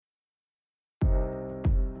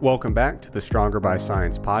Welcome back to the Stronger by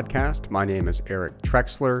Science podcast. My name is Eric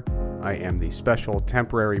Trexler. I am the special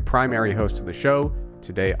temporary primary host of the show.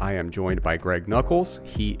 Today I am joined by Greg Nuckols.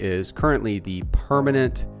 He is currently the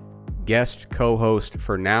permanent guest co-host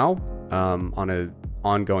for now on an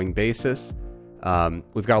ongoing basis.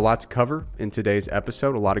 We've got a lot to cover in today's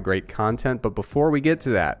episode, a lot of great content. But before we get to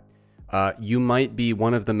that, you might be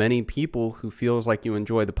one of the many people who feels like you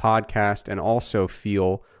enjoy the podcast and also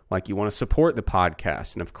feel like you want to support the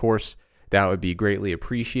podcast. And of course, that would be greatly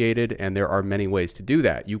appreciated. And there are many ways to do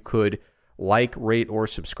that. You could like, rate, or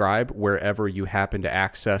subscribe wherever you happen to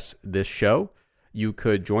access this show. You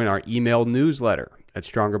could join our email newsletter at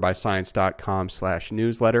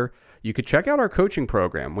strongerbyscience.com/newsletter. You could check out our coaching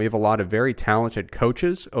program. We have a lot of very talented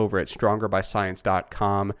coaches over at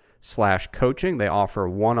strongerbyscience.com/coaching. They offer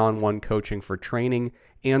one-on-one coaching for training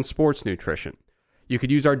and sports nutrition. You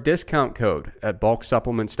could use our discount code at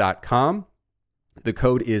bulksupplements.com. The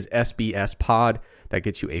code is SBSPOD. That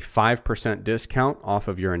gets you a 5% discount off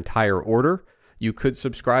of your entire order. You could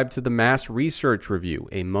subscribe to the Mass Research Review,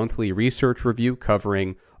 a monthly research review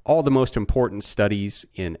covering all the most important studies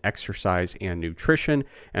in exercise and nutrition.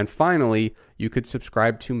 And finally, you could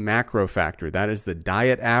subscribe to Macro Factor. That is the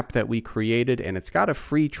diet app that we created, and it's got a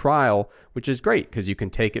free trial, which is great because you can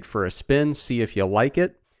take it for a spin, see if you like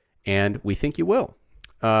it, and we think you will.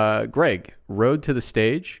 Greg, road to the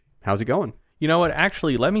stage. How's it going? You know what?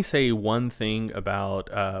 Actually, let me say one thing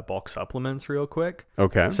about bulk supplements real quick.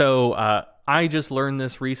 Okay. So I just learned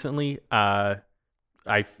this recently. I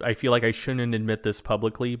feel like I shouldn't admit this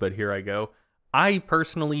publicly, but here I go. I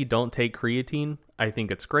personally don't take creatine. I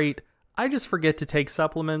think it's great. I just forget to take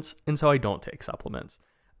supplements, and so I don't take supplements.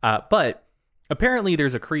 But apparently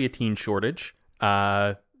there's a creatine shortage.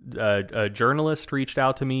 A journalist reached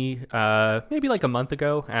out to me maybe like a month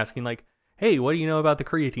ago asking like, hey, what do you know about the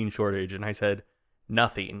creatine shortage? And I said,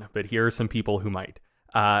 nothing, but here are some people who might.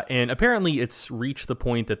 And apparently it's reached the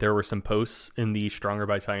point that there were some posts in the Stronger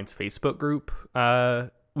by Science Facebook group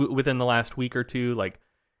within the last week or two, like,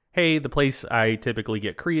 hey, the place I typically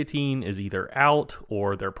get creatine is either out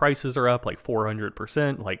or their prices are up like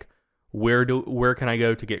 400%. Like, where can I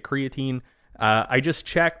go to get creatine? I just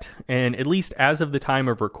checked, and at least as of the time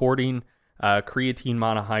of recording, creatine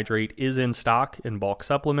monohydrate is in stock in bulk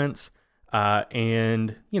supplements.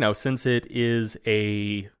 And, you know, since it is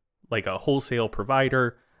a wholesale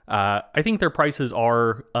provider, I think their prices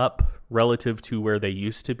are up relative to where they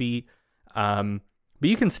used to be. But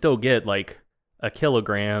you can still get like a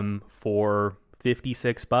kilogram for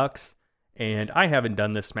 $56. And I haven't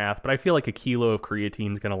done this math, but I feel like a kilo of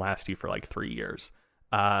creatine is going to last you for like 3 years.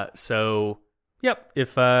 So yep,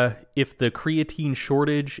 if the creatine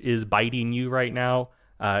shortage is biting you right now,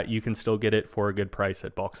 you can still get it for a good price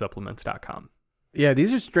at bulksupplements.com. Yeah,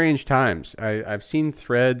 these are strange times. I've seen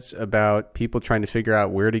threads about people trying to figure out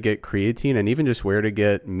where to get creatine and even just where to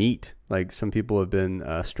get meat. Like some people have been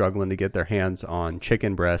struggling to get their hands on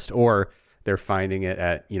chicken breast, or they're finding it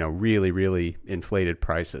at, you know, really, really inflated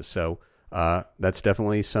prices. So that's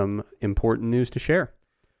definitely some important news to share.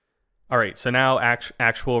 All right, so now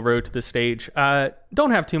actual road to the stage.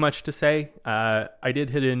 Don't have too much to say. I did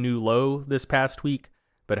hit a new low this past week,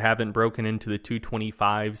 but haven't broken into the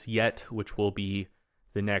 225s yet, which will be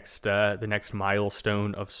the next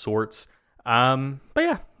milestone of sorts. But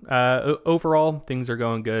yeah, overall things are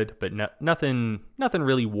going good, but nothing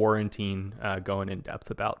really warranting going in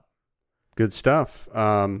depth about. Good stuff.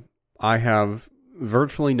 I have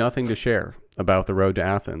virtually nothing to share about the road to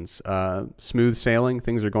Athens. Smooth sailing.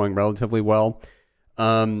 Things are going relatively well.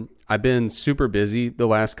 I've been super busy the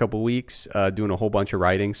last couple weeks doing a whole bunch of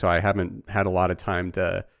writing, so I haven't had a lot of time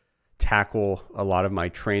to tackle a lot of my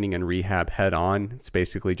training and rehab head on. It's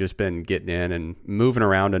basically just been getting in and moving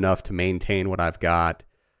around enough to maintain what I've got,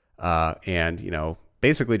 and, you know,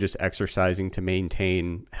 basically just exercising to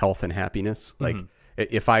maintain health and happiness. Mm-hmm. Like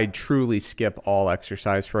if I truly skip all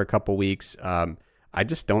exercise for a couple weeks, I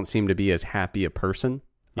just don't seem to be as happy a person.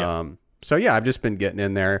 Yeah. So yeah, I've just been getting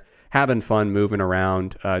in there, having fun, moving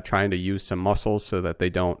around, trying to use some muscles so that they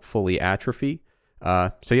don't fully atrophy.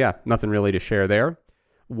 So yeah, nothing really to share there.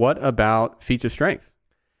 What about feats of strength?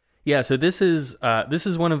 Yeah, so this is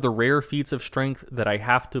one of the rare feats of strength that I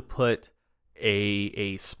have to put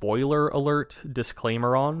a spoiler alert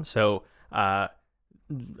disclaimer on. So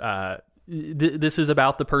this is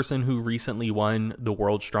about the person who recently won the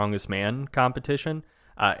World's Strongest Man competition.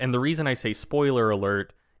 And the reason I say spoiler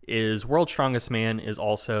alert is World's Strongest Man is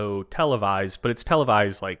also televised, but it's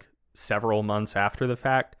televised like several months after the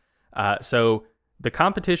fact. So the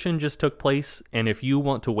competition just took place, and if you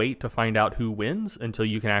want to wait to find out who wins until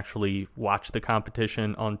you can actually watch the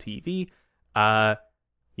competition on TV,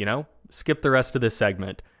 skip the rest of this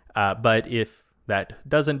segment. But if that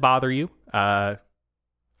doesn't bother you,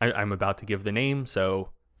 I'm about to give the name. So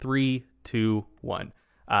 3, 2, 1.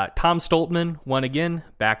 Tom Stoltman won again,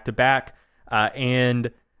 back to back.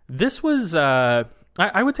 And this was, I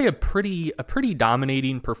would say, a pretty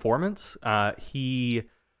dominating performance. He,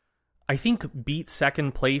 I think, beat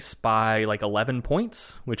second place by like 11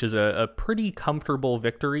 points, which is a pretty comfortable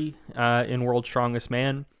victory in World's Strongest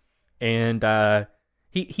Man. And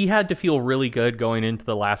he had to feel really good going into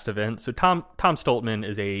the last event. So Tom Stoltman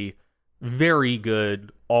is a very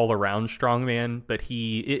good all-around strongman, but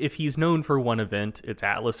if he's known for one event, it's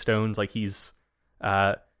Atlas Stones. Like he's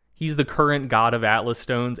the current god of Atlas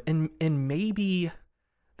Stones, and maybe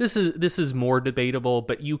this is more debatable,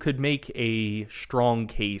 but you could make a strong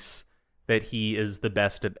case that he is the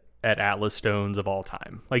best at Atlas Stones of all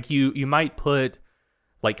time. Like you might put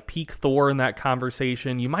like peak Thor in that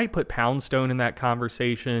conversation. You might put Poundstone in that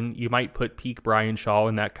conversation. You might put peak Brian Shaw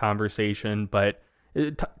in that conversation. But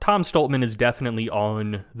Tom Stoltman is definitely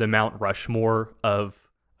on the Mount Rushmore of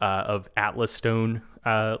Atlas Stone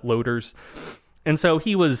loaders. And so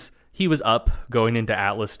he was up going into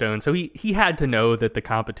Atlas Stone. So he had to know that the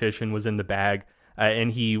competition was in the bag.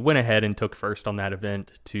 And he went ahead and took first on that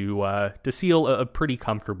event to seal a pretty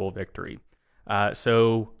comfortable victory.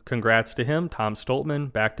 So congrats to him, Tom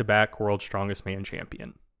Stoltman, back-to-back World's Strongest Man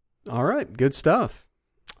champion. All right, good stuff.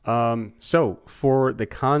 So for the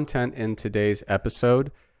content in today's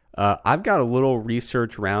episode, I've got a little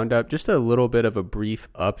research roundup, just a little bit of a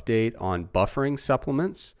brief update on buffering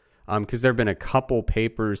supplements, because there have been a couple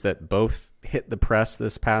papers that both hit the press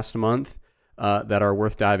this past month that are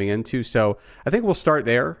worth diving into. So I think we'll start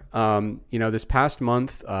there. This past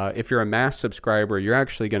month, if you're a Mass subscriber, you're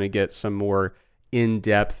actually going to get some more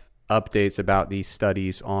in-depth updates about these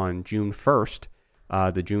studies on June 1st.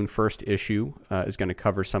 The June 1st issue is going to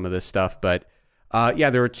cover some of this stuff. But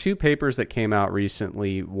there were two papers that came out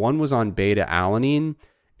recently. One was on beta-alanine,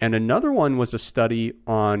 and another one was a study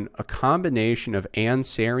on a combination of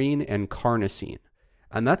anserine and carnosine.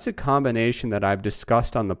 And that's a combination that I've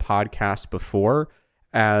discussed on the podcast before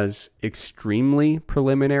as extremely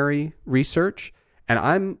preliminary research. And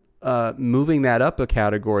I'm moving that up a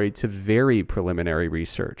category to very preliminary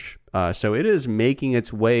research. So it is making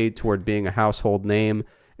its way toward being a household name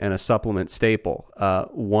and a supplement staple,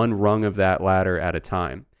 one rung of that ladder at a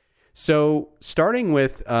time. So starting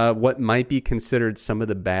with what might be considered some of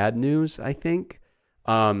the bad news, I think,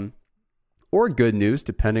 or good news,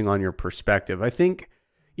 depending on your perspective. I think,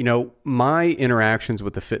 my interactions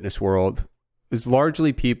with the fitness world is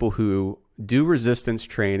largely people who do resistance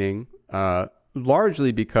training,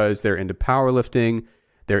 largely because they're into powerlifting,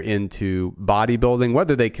 they're into bodybuilding,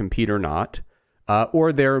 whether they compete or not,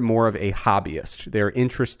 or they're more of a hobbyist. They're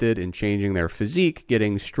interested in changing their physique,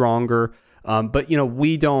 getting stronger. But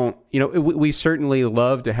we don't, we certainly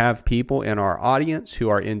love to have people in our audience who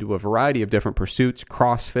are into a variety of different pursuits,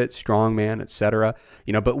 CrossFit, strongman, etc.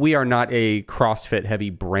 But we are not a CrossFit heavy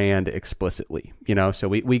brand explicitly, so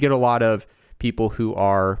we get a lot of people who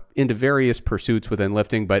are into various pursuits within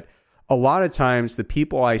lifting, but a lot of times the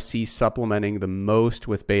people I see supplementing the most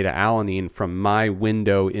with beta-alanine from my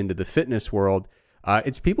window into the fitness world,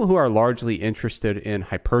 it's people who are largely interested in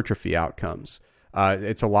hypertrophy outcomes.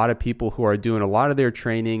 It's a lot of people who are doing a lot of their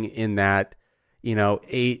training in that,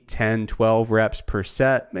 8, 10, 12 reps per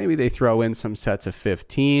set. Maybe they throw in some sets of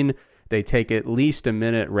 15. They take at least a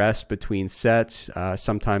minute rest between sets,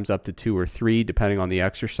 sometimes up to 2 or 3, depending on the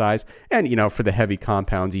exercise. And, for the heavy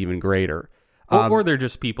compounds, even greater. Or they're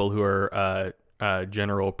just people who are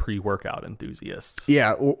general pre-workout enthusiasts.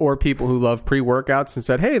 Yeah, or people who love pre-workouts and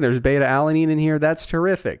said, hey, there's beta-alanine in here. That's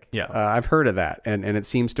terrific. Yeah, I've heard of that, and it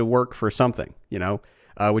seems to work for something,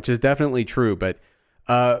 which is definitely true. But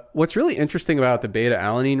what's really interesting about the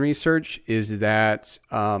beta-alanine research is that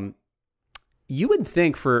you would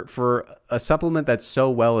think for a supplement that's so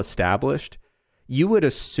well established, you would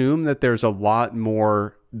assume that there's a lot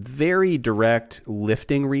more very direct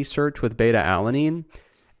lifting research with beta-alanine.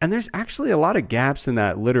 And there's actually a lot of gaps in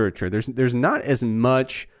that literature. There's not as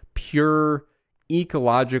much pure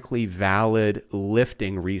ecologically valid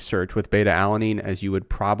lifting research with beta-alanine as you would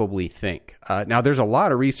probably think. Now, there's a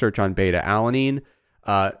lot of research on beta-alanine,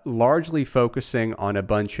 largely focusing on a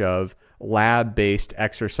bunch of lab-based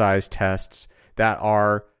exercise tests that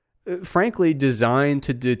are, frankly, designed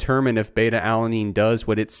to determine if beta-alanine does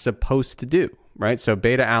what it's supposed to do, right? So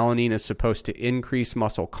beta-alanine is supposed to increase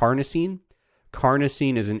muscle carnosine.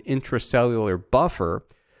 Carnosine is an intracellular buffer.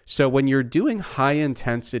 So when you're doing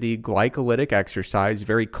high-intensity glycolytic exercise,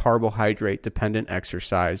 very carbohydrate-dependent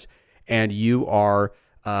exercise, and you are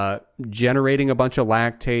generating a bunch of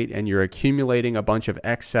lactate and you're accumulating a bunch of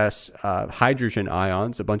excess hydrogen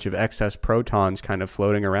ions, a bunch of excess protons kind of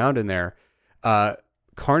floating around in there,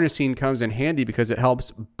 carnosine comes in handy because it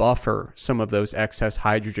helps buffer some of those excess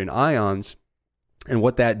hydrogen ions. And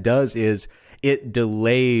what that does is it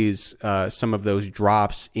delays some of those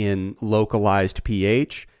drops in localized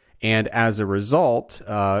pH. And as a result,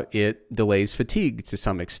 it delays fatigue to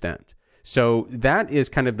some extent. So that is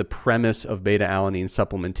kind of the premise of beta-alanine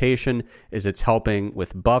supplementation, is it's helping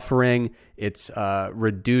with buffering, it's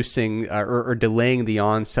reducing or delaying the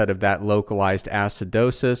onset of that localized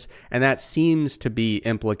acidosis, and that seems to be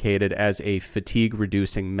implicated as a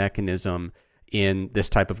fatigue-reducing mechanism in this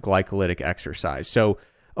type of glycolytic exercise. So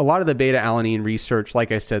a lot of the beta-alanine research,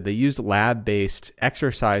 like I said, they use lab-based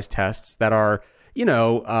exercise tests that are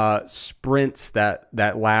sprints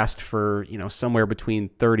that last for, somewhere between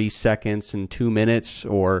 30 seconds and 2 minutes,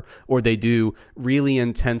 or they do really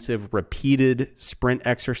intensive repeated sprint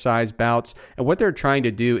exercise bouts. And what they're trying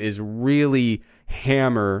to do is really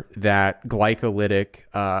hammer that glycolytic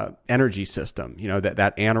energy system,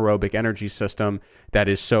 that anaerobic energy system that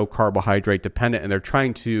is so carbohydrate dependent. And they're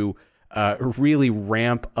trying to really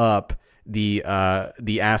ramp up the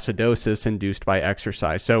acidosis induced by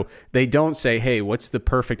exercise. So they don't say, hey, what's the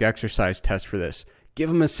perfect exercise test for this? Give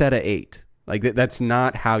them a set of 8. Like that's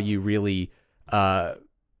not how you really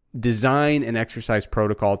design an exercise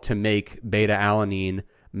protocol to make beta-alanine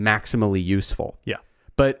maximally useful. Yeah.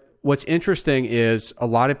 But what's interesting is a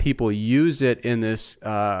lot of people use it in this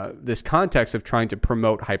context of trying to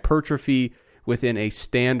promote hypertrophy within a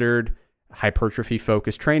standard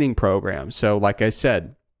hypertrophy-focused training program. So like I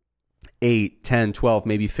said, 8, 10, 12,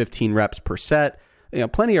 maybe 15 reps per set,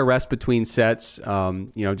 plenty of rest between sets,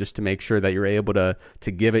 just to make sure that you're able to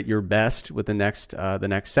give it your best with the next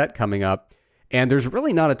set coming up. And there's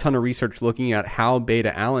really not a ton of research looking at how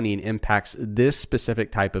beta-alanine impacts this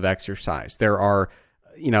specific type of exercise. There are,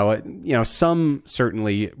 some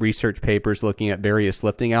certainly research papers looking at various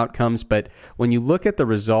lifting outcomes, but when you look at the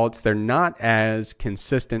results, they're not as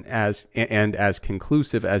consistent and as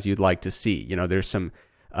conclusive as you'd like to see. There's some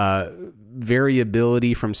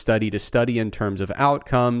variability from study to study in terms of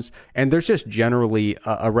outcomes, and there's just generally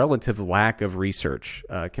a relative lack of research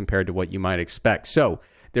compared to what you might expect. So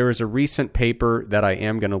there is a recent paper that I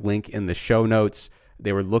am going to link in the show notes.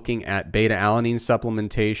 They were looking at beta-alanine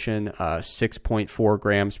supplementation, 6.4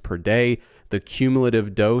 grams per day. The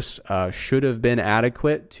cumulative dose should have been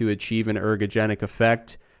adequate to achieve an ergogenic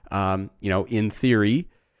effect, in theory.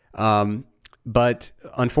 But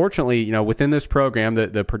unfortunately, within this program,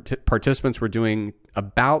 the participants were doing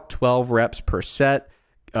about 12 reps per set,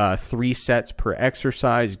 3 sets per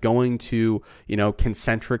exercise, going to,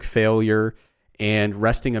 concentric failure and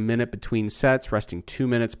resting a minute between sets, resting 2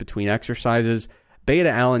 minutes between exercises.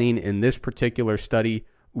 Beta-alanine in this particular study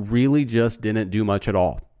really just didn't do much at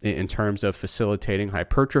all in terms of facilitating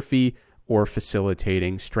hypertrophy or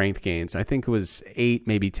facilitating strength gains. I think it was 8,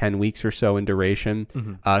 maybe 10 weeks or so in duration.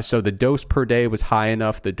 Mm-hmm. So the dose per day was high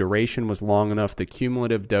enough. The duration was long enough. The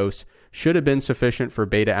cumulative dose should have been sufficient for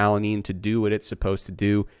beta-alanine to do what it's supposed to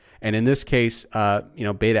do. And in this case,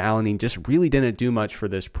 beta-alanine just really didn't do much for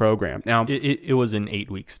this program. Now, it was an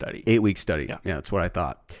 8-week study. 8-week study. Yeah, that's what I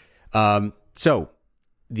thought. So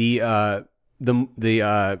the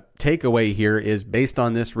takeaway here is, based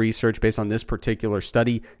on this research, based on this particular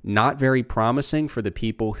study, not very promising for the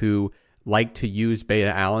people who like to use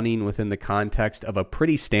beta-alanine within the context of a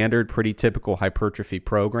pretty standard, pretty typical hypertrophy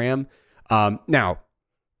program. Now,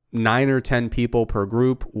 9 or 10 people per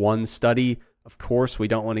group, one study. Of course, we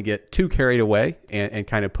don't want to get too carried away and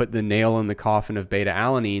kind of put the nail in the coffin of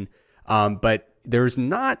beta-alanine. But there's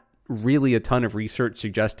not really a ton of research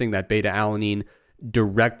suggesting that beta-alanine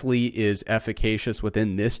directly is efficacious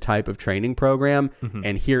within this type of training program. Mm-hmm.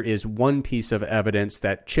 And here is one piece of evidence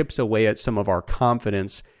that chips away at some of our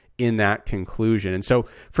confidence in that conclusion. And so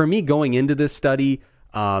for me, going into this study,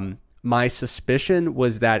 my suspicion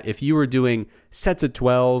was that if you were doing sets of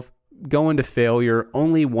 12, going to failure,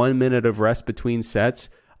 only 1 minute of rest between sets,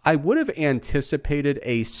 I would have anticipated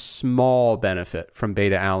a small benefit from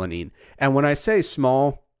beta-alanine. And when I say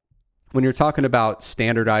small, when you're talking about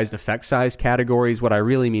standardized effect size categories, what I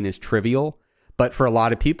really mean is trivial. But for a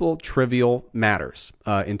lot of people, trivial matters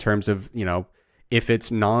in terms of, if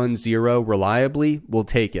it's non-zero reliably, we'll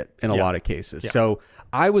take it in a lot of cases. Yeah. So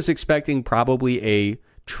I was expecting probably a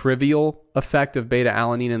trivial effect of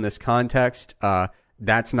beta-alanine in this context.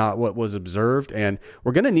 That's not what was observed. And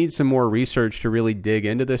we're going to need some more research to really dig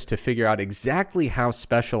into this to figure out exactly how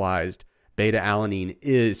specialized beta-alanine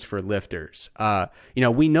is for lifters.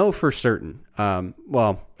 We know for certain,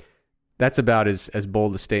 that's about as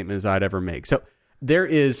bold a statement as I'd ever make. So there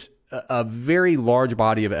is a very large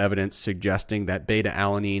body of evidence suggesting that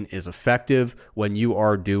beta-alanine is effective when you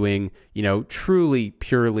are doing, truly,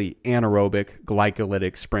 purely anaerobic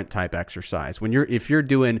glycolytic sprint type exercise. If you're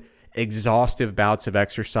doing exhaustive bouts of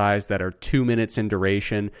exercise that are 2 minutes in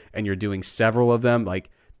duration and you're doing several of them, like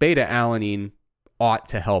beta-alanine ought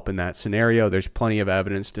to help in that scenario. There's plenty of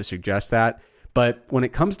evidence to suggest that. But when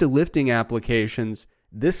it comes to lifting applications,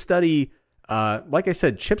 this study, like I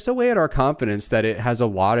said, chips away at our confidence that it has a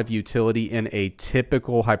lot of utility in a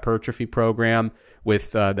typical hypertrophy program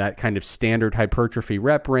with that kind of standard hypertrophy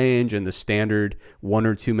rep range and the standard 1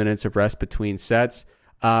 or 2 minutes of rest between sets.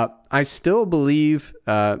 I still believe,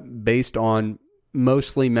 based on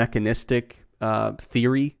mostly mechanistic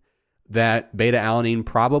theory, that beta-alanine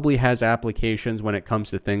probably has applications when it comes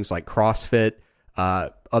to things like CrossFit,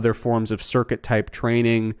 other forms of circuit-type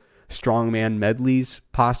training, strongman medleys,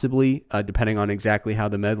 possibly, depending on exactly how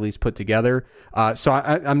the medley's put together. So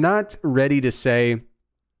I'm not ready to say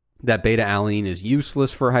that beta-alanine is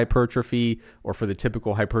useless for hypertrophy or for the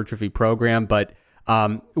typical hypertrophy program, but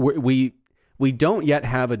we don't yet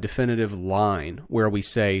have a definitive line where we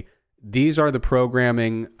say, these are the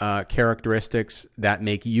programming characteristics that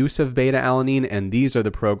make use of beta-alanine, and these are the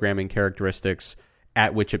programming characteristics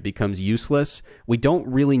at which it becomes useless. We don't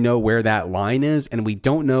really know where that line is, and we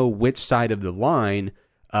don't know which side of the line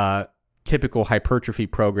typical hypertrophy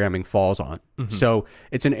programming falls on. Mm-hmm. So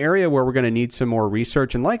it's an area where we're going to need some more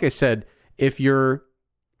research. And like I said, if you're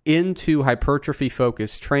into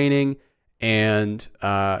hypertrophy-focused training and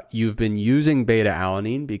you've been using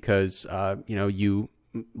beta-alanine because you,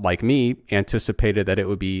 like me, anticipated that it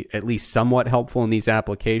would be at least somewhat helpful in these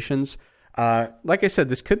applications. Like I said,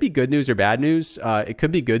 this could be good news or bad news. It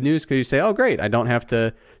could be good news because you say, oh, great, I don't have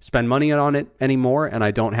to spend money on it anymore, and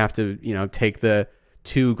I don't have to, take the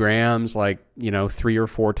 2 grams 3 or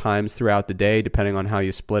 4 times throughout the day, depending on how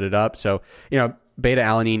you split it up. So,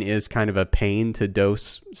 beta-alanine is kind of a pain to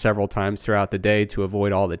dose several times throughout the day to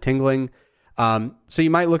avoid all the tingling. So you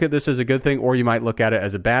might look at this as a good thing, or you might look at it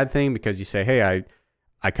as a bad thing because you say, hey,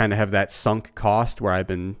 I kind of have that sunk cost where I've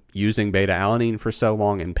been using beta-alanine for so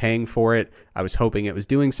long and paying for it. I was hoping it was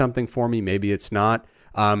doing something for me. Maybe it's not.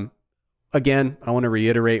 Again, I want to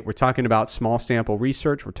reiterate, we're talking about small sample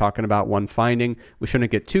research. We're talking about one finding. We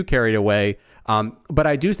shouldn't get too carried away. But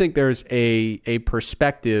I do think there's a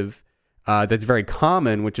perspective that's very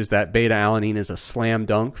common, which is that beta-alanine is a slam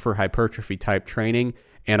dunk for hypertrophy type training.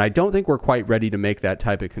 And I don't think we're quite ready to make that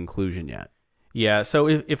type of conclusion yet. Yeah, so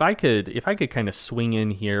if I could kind of swing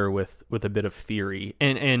in here with a bit of theory,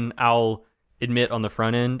 and I'll admit on the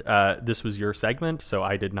front end, this was your segment, so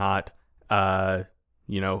I did not,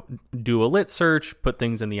 do a lit search, put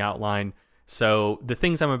things in the outline. So the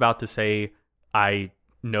things I'm about to say, I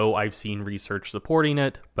know I've seen research supporting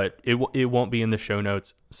it, but it won't be in the show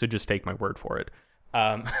notes, so just take my word for it.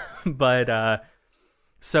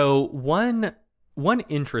 So one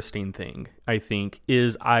interesting thing, I think,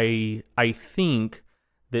 is I think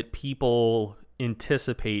that people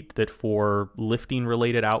anticipate that for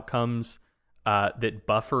lifting-related outcomes, that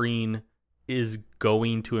buffering is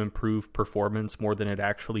going to improve performance more than it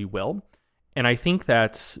actually will. And I think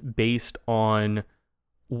that's based on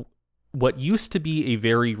what used to be a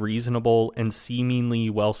very reasonable and seemingly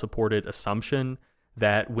well-supported assumption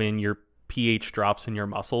that when your pH drops in your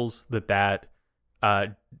muscles, that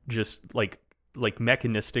just like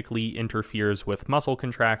mechanistically interferes with muscle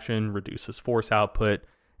contraction, reduces force output,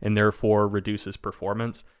 and therefore reduces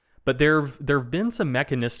performance. But there have been some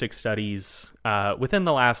mechanistic studies within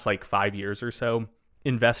the last 5 years or so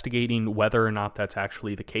investigating whether or not that's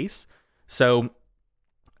actually the case. So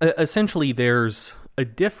essentially there's a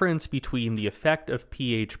difference between the effect of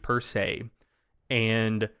pH per se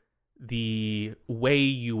and the way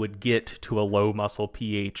you would get to a low muscle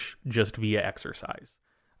pH just via exercise.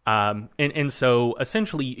 And so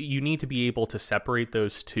essentially you need to be able to separate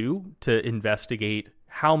those two to investigate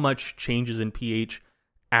how much changes in pH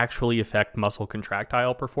actually affect muscle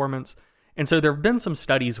contractile performance. And so there have been some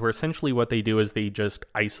studies where essentially what they do is they just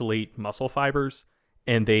isolate muscle fibers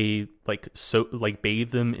and they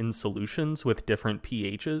bathe them in solutions with different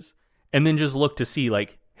pHs and then just look to see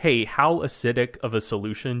hey, how acidic of a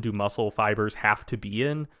solution do muscle fibers have to be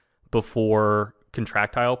in before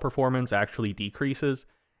contractile performance actually decreases?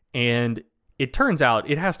 And it turns out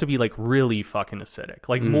it has to be really fucking acidic,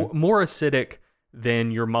 more acidic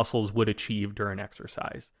than your muscles would achieve during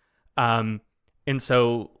exercise. And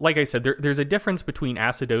so, like I said, there's a difference between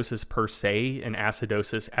acidosis per se and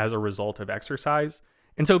acidosis as a result of exercise.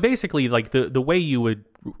 And so basically, like the way you would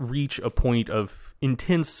reach a point of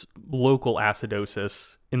intense local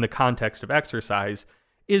acidosis in the context of exercise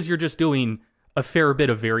is you're just doing a fair bit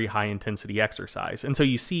of very high intensity exercise. And so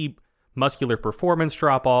you see muscular performance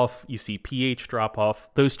drop off, you see pH drop off.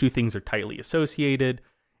 Those two things are tightly associated.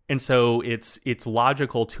 And so it's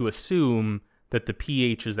logical to assume that the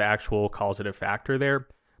pH is the actual causative factor there,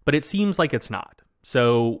 but it seems like it's not.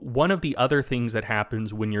 So one of the other things that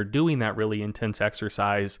happens when you're doing that really intense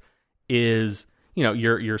exercise is,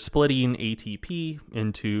 you're splitting ATP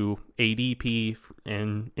into ADP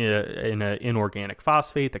in an inorganic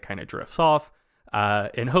phosphate that kind of drifts off,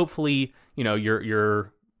 and hopefully,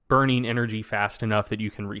 you're burning energy fast enough that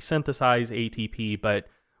you can resynthesize ATP, but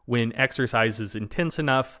when exercise is intense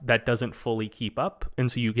enough, that doesn't fully keep up,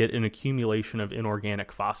 and so you get an accumulation of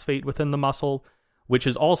inorganic phosphate within the muscle, which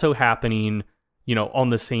is also happening on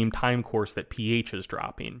the same time course that pH is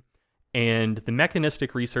dropping. And the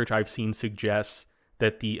mechanistic research I've seen suggests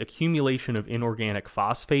that the accumulation of inorganic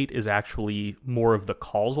phosphate is actually more of the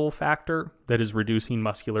causal factor that is reducing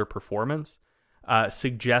muscular performance,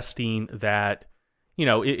 suggesting that,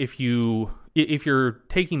 if you're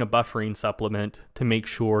taking a buffering supplement to make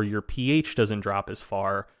sure your pH doesn't drop as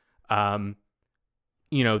far, that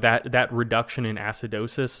reduction in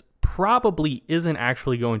acidosis probably isn't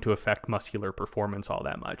actually going to affect muscular performance all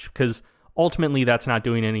that much, because ultimately that's not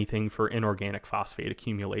doing anything for inorganic phosphate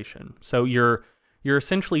accumulation. So you're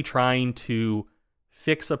essentially trying to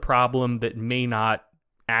fix a problem that may not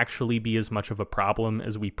actually be as much of a problem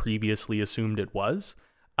as we previously assumed it was.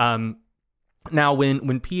 Now,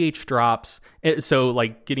 when pH drops, so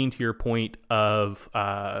like getting to your point of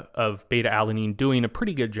beta alanine doing a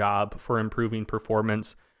pretty good job for improving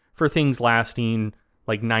performance for things lasting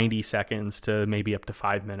like 90 seconds to maybe up to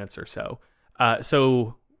 5 minutes or so.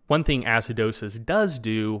 So one thing acidosis does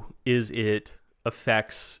do is it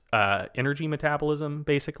affects energy metabolism,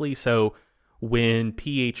 basically. So when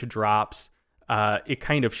pH drops, it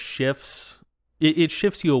kind of shifts. It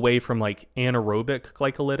shifts you away from like anaerobic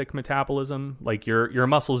glycolytic metabolism. Like your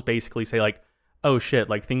muscles basically say like, oh shit,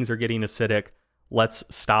 like things are getting acidic. Let's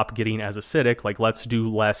stop getting as acidic. Like let's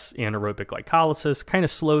do less anaerobic glycolysis, kind of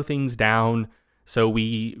slow things down. So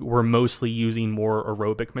we're mostly using more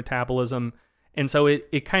aerobic metabolism. And so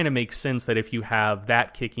it kind of makes sense that if you have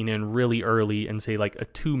that kicking in really early and say like a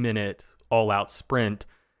 2-minute all-out sprint,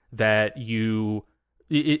 that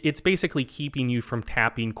it's basically keeping you from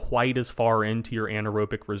tapping quite as far into your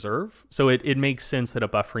anaerobic reserve. So it makes sense that a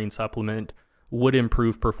buffering supplement would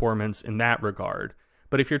improve performance in that regard.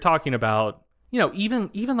 But if you're talking about,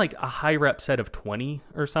 even like a high rep set of 20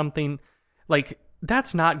 or something, like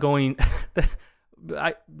that's not going...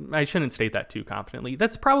 I shouldn't state that too confidently.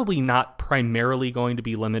 That's probably not primarily going to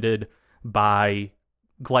be limited by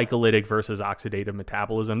glycolytic versus oxidative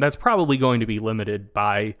metabolism. That's probably going to be limited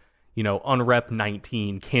by, on rep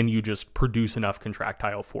 19, can you just produce enough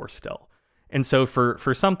contractile force still? And so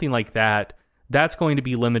for something like that, that's going to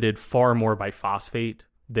be limited far more by phosphate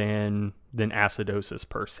than acidosis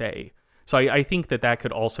per se. So I think that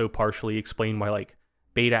could also partially explain why like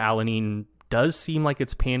beta alanine does seem like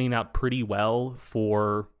it's panning out pretty well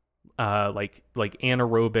for like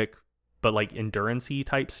anaerobic but like endurance-y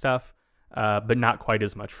type stuff, but not quite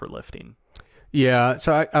as much for lifting. Yeah,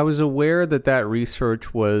 so I was aware that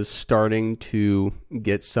research was starting to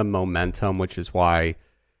get some momentum, which is why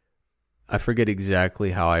I forget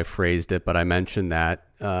exactly how I phrased it, but I mentioned that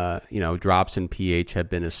drops in pH have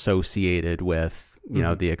been associated with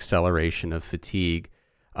the acceleration of fatigue.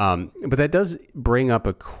 But that does bring up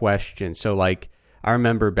a question. So like, I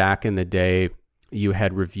remember back in the day, you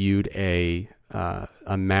had reviewed you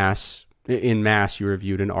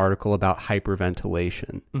reviewed an article about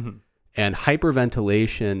hyperventilation. Mm-hmm. And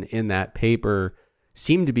hyperventilation in that paper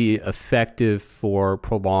seemed to be effective for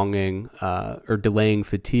prolonging or delaying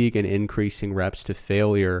fatigue and increasing reps to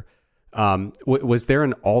failure. Was there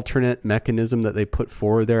an alternate mechanism that they put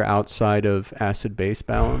forward there outside of acid-base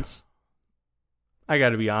balance? I got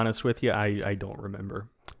to be honest with you, I don't remember.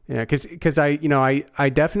 Yeah, because I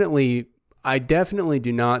definitely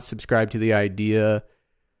do not subscribe to the idea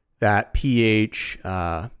that pH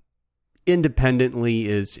independently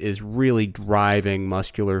is really driving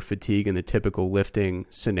muscular fatigue in the typical lifting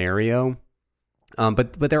scenario.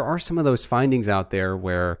 But there are some of those findings out there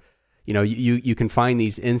where you can find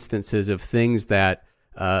these instances of things that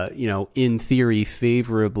in theory,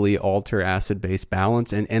 favorably alter acid-base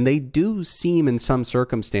balance. And they do seem in some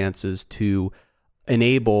circumstances to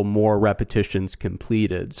enable more repetitions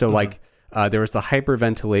completed. So like there was the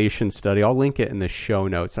hyperventilation study. I'll link it in the show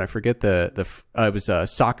notes. I forget it was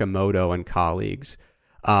Sakamoto and colleagues.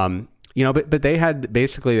 But they had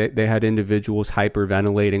basically they had individuals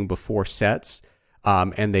hyperventilating before sets,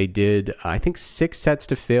 and they did I think 6 sets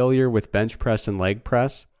to failure with bench press and leg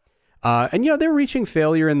press, and they're reaching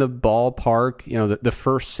failure in the ballpark. The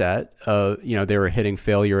first set, they were hitting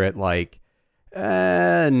failure at like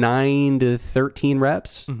 9 to 13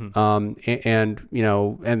 reps, and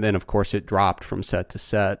then of course it dropped from set to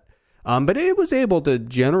set, but it was able to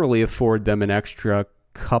generally afford them an extra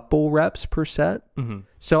couple reps per set.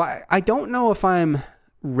 So I don't know if I'm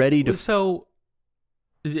ready to. So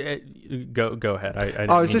go ahead.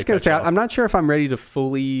 I was just going to say I'm not sure if I'm ready to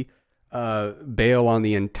fully bail on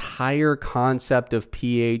the entire concept of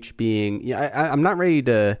pH being. I'm not ready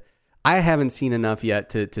to. I haven't seen enough yet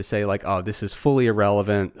to say like, oh, this is fully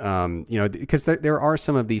irrelevant. Because there are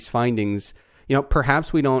some of these findings.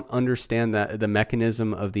 Perhaps we don't understand the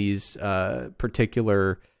mechanism of these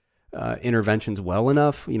particular interventions well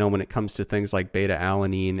enough, when it comes to things like beta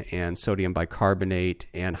alanine and sodium bicarbonate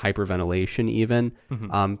and hyperventilation even.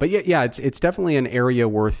 But yeah, it's definitely an area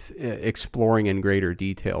worth exploring in greater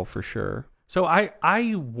detail for sure. So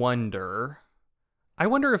I wonder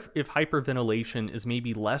if hyperventilation is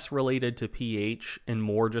maybe less related to pH and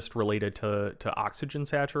more just related to oxygen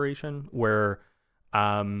saturation, where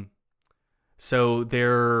so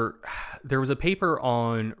there was a paper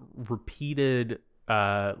on repeated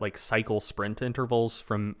like cycle sprint intervals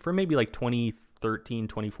from maybe like 2013,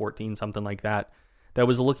 2014, something like that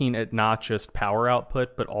was looking at not just power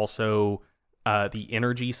output, but also the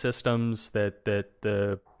energy systems that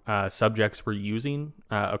the subjects were using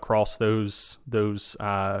across those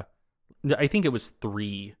I think it was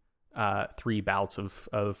three bouts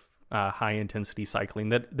of high intensity cycling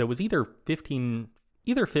that was either 15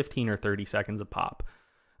 or 30 seconds a pop.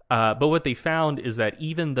 But what they found is that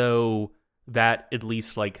even though that at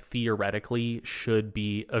least like theoretically should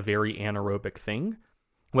be a very anaerobic thing,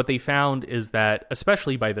 what they found is that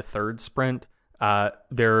especially by the third sprint,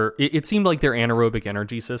 it seemed like their anaerobic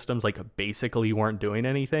energy systems like basically weren't doing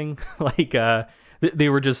anything. Like they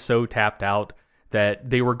were just so tapped out that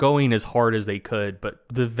they were going as hard as they could, but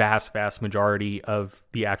the vast majority of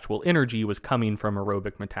the actual energy was coming from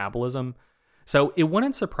aerobic metabolism. So it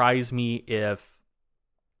wouldn't surprise me if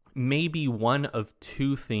maybe one of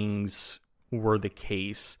two things were the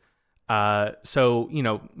case. So,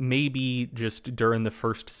 maybe just during the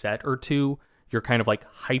first set or two, you're kind of like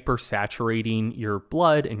hypersaturating your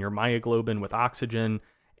blood and your myoglobin with oxygen.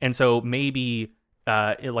 And so maybe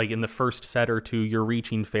like in the first set or two, you're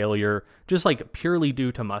reaching failure just like purely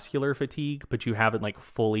due to muscular fatigue, but you haven't like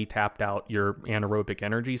fully tapped out your anaerobic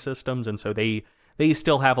energy systems. And so they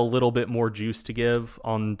still have a little bit more juice to give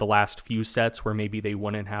on the last few sets where maybe they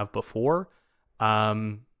wouldn't have before.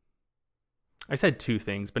 I said two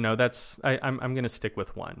things, but no, I'm going to stick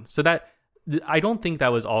with one. So that I don't think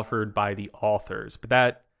that was offered by the authors, but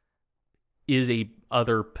that is a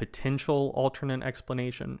other potential alternate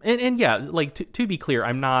explanation. And yeah, like to be clear,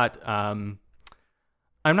 I'm not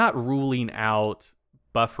ruling out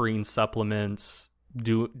buffering supplements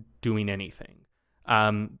doing anything.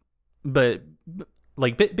 But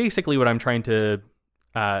like basically what I'm trying to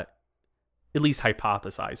at least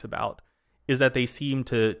hypothesize about is that they seem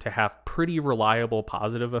to have pretty reliable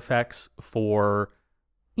positive effects for,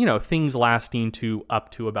 things lasting to up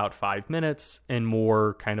to about 5 minutes and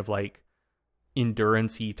more kind of like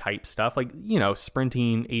endurance-y type stuff, like,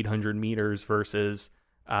 sprinting 800 meters versus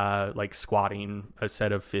like squatting a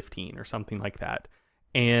set of 15 or something like that.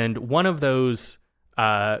 And one of those,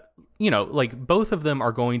 like both of them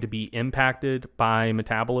are going to be impacted by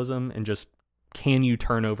metabolism and just, can you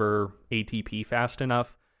turn over ATP fast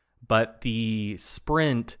enough? But the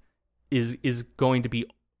sprint is going to be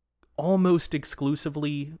almost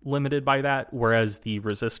exclusively limited by that, whereas the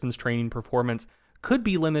resistance training performance could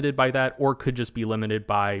be limited by that, or could just be limited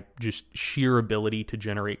by just sheer ability to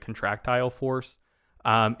generate contractile force.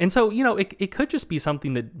 And so, it could just be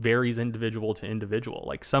something that varies individual to individual.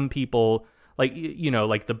 Like some people, like,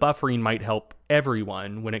 like the buffering might help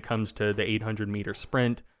everyone when it comes to the 800 meter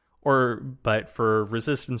sprint. But for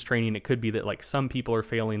resistance training, it could be that like some people are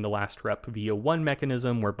failing the last rep via one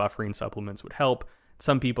mechanism where buffering supplements would help.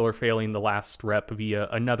 Some people are failing the last rep via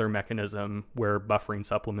another mechanism where buffering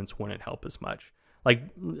supplements wouldn't help as much. Like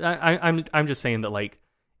I'm just saying that like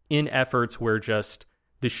in efforts where just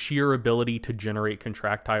the sheer ability to generate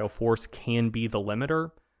contractile force can be the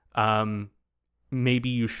limiter, maybe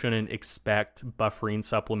you shouldn't expect buffering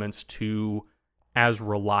supplements to as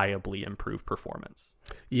reliably improve performance.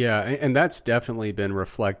 Yeah, and that's definitely been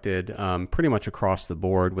reflected pretty much across the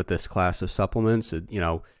board with this class of supplements.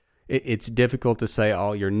 it's difficult to say,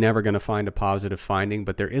 oh, you're never going to find a positive finding,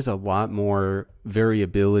 but there is a lot more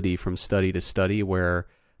variability from study to study where,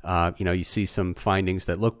 you see some findings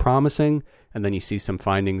that look promising, and then you see some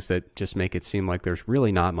findings that just make it seem like there's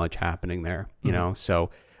really not much happening there, So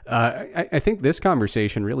I think this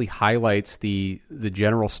conversation really highlights the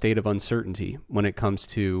general state of uncertainty when it comes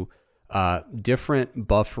to different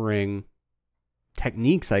buffering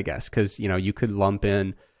techniques, I guess, because, you could lump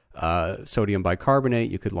in sodium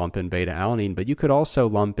bicarbonate, you could lump in beta alanine, but you could also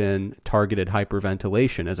lump in targeted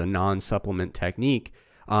hyperventilation as a non-supplement technique.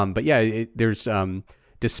 But yeah, there's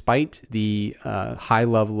despite the high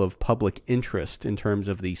level of public interest in terms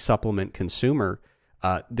of the supplement consumer,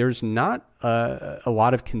 there's not a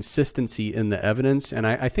lot of consistency in the evidence. And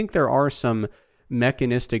I think there are some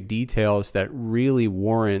mechanistic details that really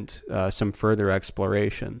warrant some further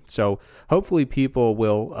exploration. So hopefully people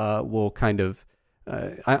will kind of,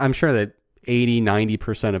 I'm sure that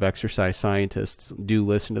 80-90% of exercise scientists do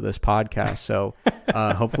listen to this podcast. So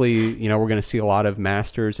hopefully, we're going to see a lot of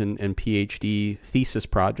master's and PhD thesis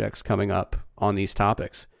projects coming up on these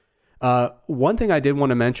topics. One thing I did want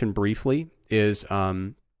to mention briefly is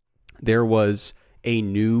there was a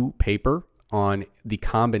new paper on the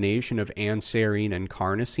combination of anserine and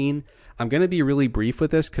carnosine. I'm going to be really brief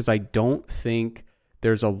with this because I don't think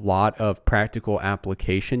there's a lot of practical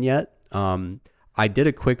application yet. I did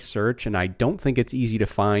a quick search, and I don't think it's easy to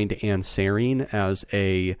find anserine as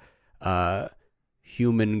a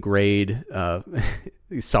human-grade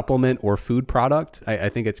supplement or food product. I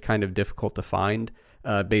think it's kind of difficult to find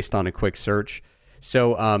based on a quick search.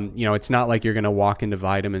 So, it's not like you're going to walk into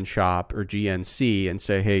Vitamin Shop or GNC and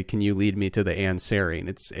say, hey, can you lead me to the anserine?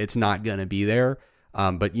 It's not going to be there,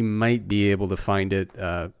 but you might be able to find it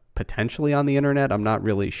potentially on the internet. I'm not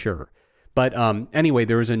really sure. But anyway,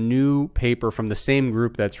 there was a new paper from the same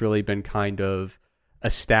group that's really been kind of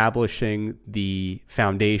establishing the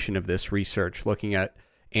foundation of this research, looking at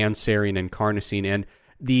anserine and carnosine. And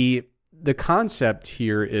the concept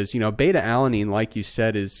here is, beta alanine, like you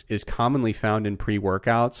said, is commonly found in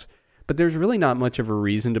pre-workouts, but there's really not much of a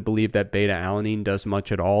reason to believe that beta alanine does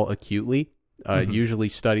much at all acutely. Usually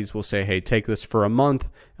studies will say, hey, take this for a month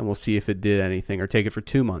and we'll see if it did anything, or take it for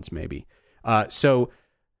 2 months maybe. So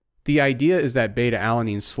the idea is that beta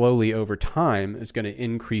alanine slowly over time is going to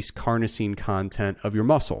increase carnosine content of your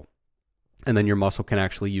muscle. And then your muscle can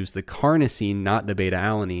actually use the carnosine, not the beta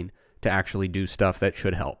alanine, to actually do stuff that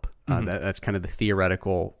should help. That's kind of the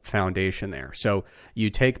theoretical foundation there. So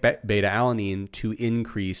you take beta alanine to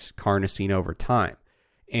increase carnosine over time.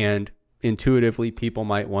 And intuitively, people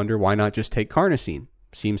might wonder, why not just take carnosine?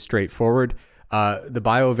 Seems straightforward. The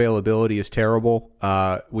bioavailability is terrible.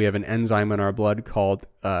 We have an enzyme in our blood called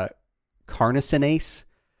carnosinase,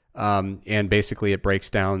 and basically it breaks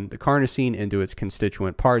down the carnosine into its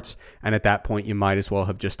constituent parts, and at that point you might as well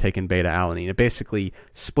have just taken beta alanine. It basically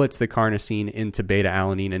splits the carnosine into beta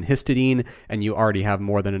alanine and histidine, and you already have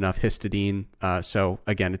more than enough histidine, so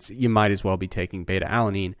again, you might as well be taking beta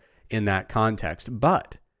alanine in that context.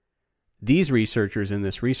 But these researchers in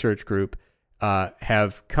this research group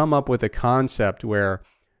have come up with a concept where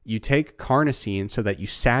you take carnosine so that you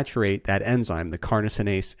saturate that enzyme, the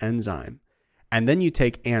carnosinase enzyme, and then you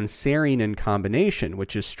take anserine in combination,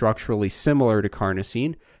 which is structurally similar to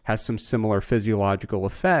carnosine, has some similar physiological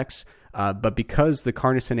effects, but because the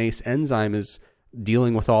carnosinase enzyme is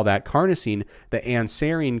dealing with all that carnosine, the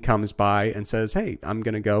anserine comes by and says, hey, I'm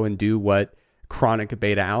going to go and do what chronic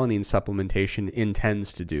beta alanine supplementation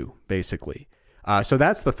intends to do, basically. So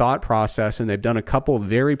that's the thought process, and they've done a couple of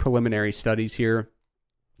very preliminary studies here.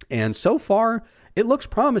 And so far, it looks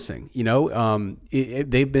promising.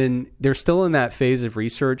 They're still in that phase of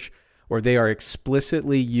research where they are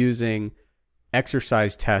explicitly using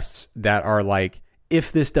exercise tests that are like,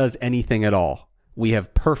 if this does anything at all, we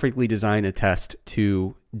have perfectly designed a test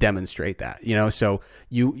to demonstrate that. So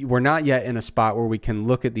we're not yet in a spot where we can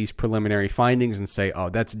look at these preliminary findings and say, oh,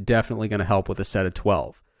 that's definitely going to help with a set of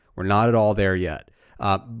 12. We're not at all there yet.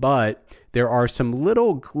 But there are some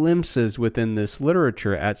little glimpses within this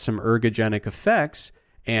literature at some ergogenic effects,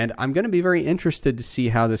 and I'm going to be very interested to see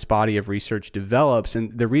how this body of research develops.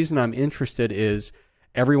 And the reason I'm interested is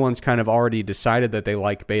everyone's kind of already decided that they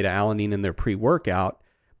like beta alanine in their pre-workout,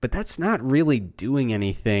 but that's not really doing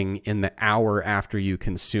anything in the hour after you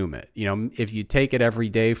consume it. If you take it every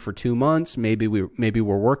day for 2 months, maybe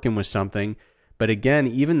we're working with something. But again,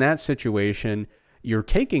 even that situation, you're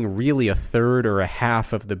taking really a third or a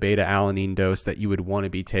half of the beta alanine dose that you would want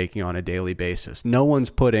to be taking on a daily basis. No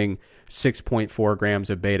one's putting 6.4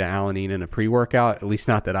 grams of beta alanine in a pre-workout, at least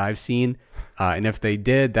not that I've seen. And if they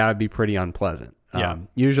did, that would be pretty unpleasant. Yeah.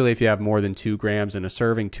 Usually if you have more than 2 grams in a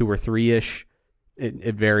serving, 2 or 3-ish,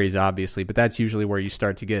 it varies obviously, but that's usually where you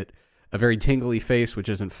start to get a very tingly face, which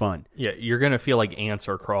isn't fun. Yeah, you're going to feel like ants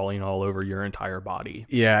are crawling all over your entire body.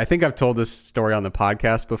 Yeah, I think I've told this story on the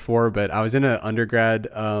podcast before, but I was in an undergrad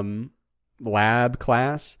lab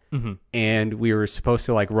class, and we were supposed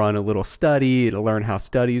to like run a little study to learn how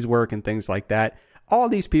studies work and things like that. All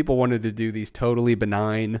these people wanted to do these totally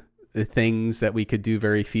benign things that we could do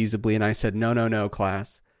very feasibly, and I said, no,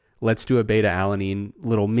 class, let's do a beta-alanine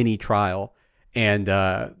little mini trial. And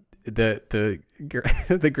the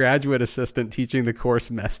graduate assistant teaching the course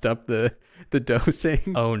messed up the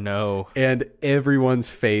dosing. Oh no. And everyone's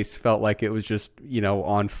face felt like it was just,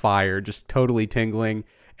 on fire, just totally tingling.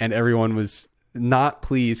 And everyone was not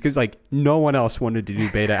pleased because like no one else wanted to do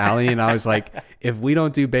beta-alanine. And I was like, if we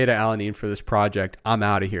don't do beta-alanine for this project, I'm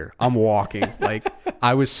out of here. I'm walking. Like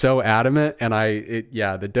I was so adamant, and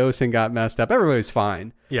the dosing got messed up. Everybody was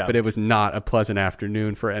fine. Yeah. But it was not a pleasant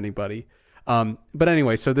afternoon for anybody. But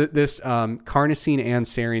anyway, so this carnosine and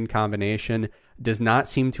serine combination does not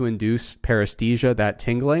seem to induce paresthesia, that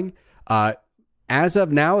tingling. As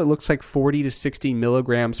of now, it looks like 40 to 60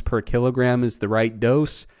 milligrams per kilogram is the right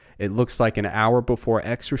dose. It looks like an hour before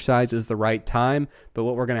exercise is the right time. But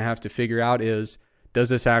what we're going to have to figure out is, does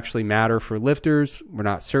this actually matter for lifters? We're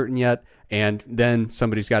not certain yet. And then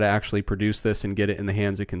somebody's got to actually produce this and get it in the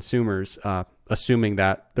hands of consumers, assuming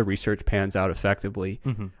that the research pans out effectively.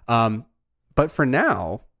 But for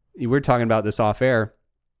now, we're talking about this off air.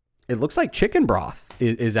 It looks like chicken broth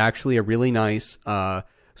is actually a really nice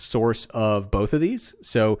source of both of these.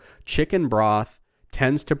 So chicken broth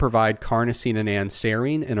tends to provide carnosine and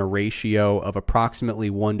anserine in a ratio of approximately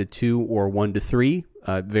 1-2 or 1-3.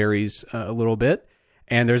 Varies a little bit.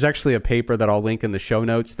 And there's actually a paper that I'll link in the show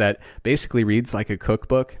notes that basically reads like a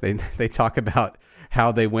cookbook. They talk about how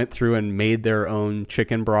they went through and made their own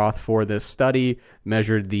chicken broth for this study,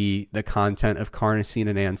 measured the content of carnosine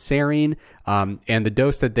and anserine, and the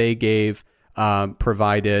dose that they gave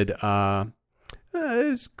provided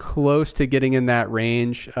is close to getting in that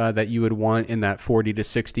range that you would want, in that 40 to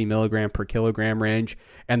 60 milligram per kilogram range.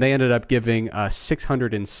 And they ended up giving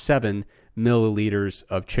 607 milliliters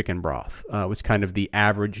of chicken broth, was kind of the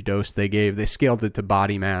average dose they gave. They scaled it to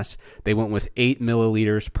body mass. They went with 8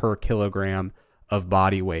 milliliters per kilogram of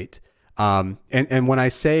body weight. And when I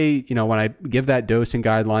say, when I give that dosing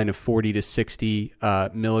guideline of 40 to 60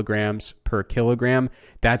 milligrams per kilogram,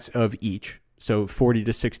 that's of each. So 40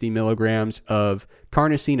 to 60 milligrams of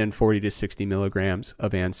carnosine and 40 to 60 milligrams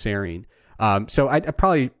of anserine. So I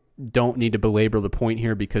probably don't need to belabor the point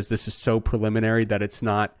here because this is so preliminary that it's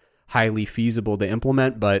not highly feasible to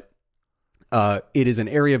implement, but it is an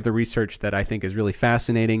area of the research that I think is really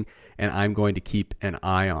fascinating and I'm going to keep an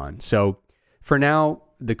eye on. So for now,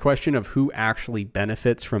 the question of who actually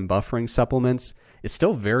benefits from buffering supplements is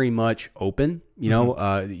still very much open.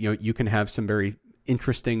 You can have some very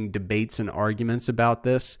interesting debates and arguments about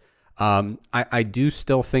this. I do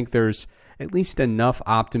still think there's at least enough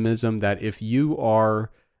optimism that if you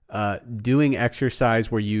are doing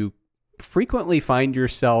exercise where you frequently find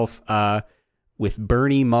yourself with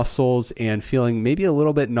burny muscles and feeling maybe a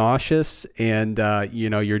little bit nauseous, and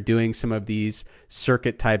you're doing some of these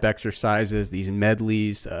circuit type exercises, these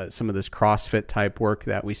medleys, some of this CrossFit type work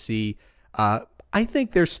that we see, I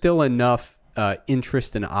think there's still enough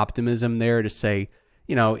interest and optimism there to say,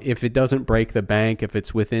 if it doesn't break the bank, if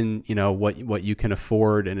it's within what you can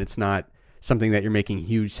afford, and it's not something that you're making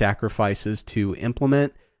huge sacrifices to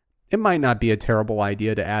implement, it might not be a terrible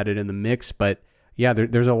idea to add it in the mix. But yeah,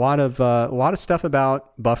 there's a lot of stuff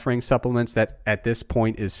about buffering supplements that at this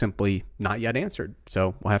point is simply not yet answered.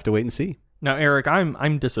 So we'll have to wait and see. Now, Eric,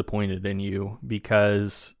 I'm disappointed in you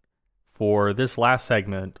because for this last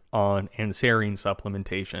segment on anserine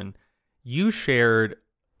supplementation, you shared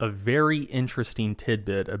a very interesting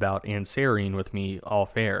tidbit about anserine with me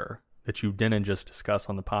off air that you didn't just discuss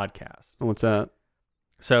on the podcast. What's that?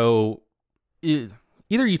 So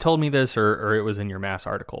either you told me this or it was in your Mass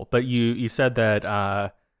article, but you said that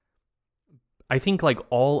I think like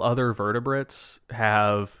all other vertebrates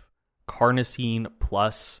have carnosine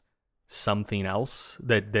plus something else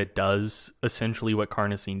that does essentially what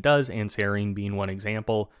carnosine does, anserine being one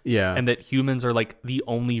example. Yeah. And that humans are like the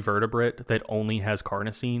only vertebrate that only has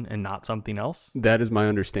carnosine and not something else. That is my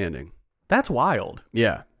understanding. That's wild.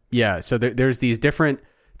 Yeah. Yeah. So there's these different,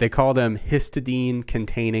 they call them histidine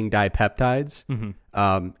containing dipeptides.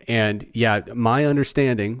 And yeah, my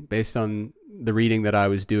understanding based on the reading that I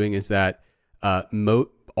was doing is that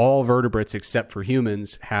all vertebrates except for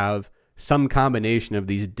humans have some combination of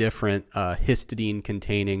these different histidine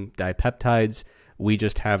containing dipeptides, we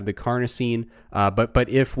just have the carnosine. But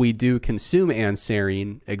if we do consume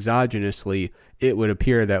anserine exogenously, it would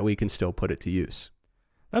appear that we can still put it to use.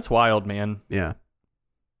 That's wild, man. Yeah.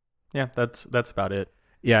 Yeah, that's about it.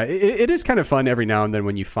 Yeah, it is kind of fun every now and then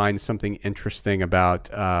when you find something interesting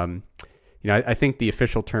about, I think the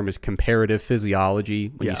official term is comparative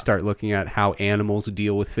physiology, when you start looking at how animals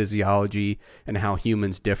deal with physiology and how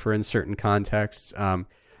humans differ in certain contexts.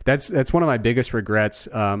 That's one of my biggest regrets.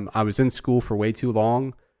 I was in school for way too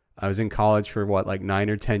long. I was in college for 9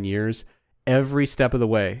 or 10 years. Every step of the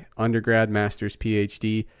way, undergrad, master's,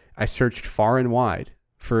 PhD, I searched far and wide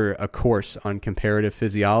for a course on comparative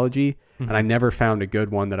physiology, and I never found a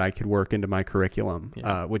good one that I could work into my curriculum,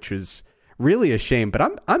 which is really a shame.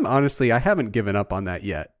 But I'm honestly, I haven't given up on that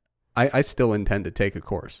yet. I still intend to take a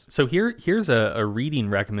course. So here's a reading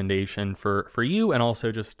recommendation for you and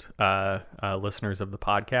also just listeners of the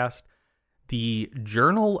podcast. The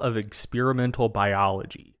Journal of Experimental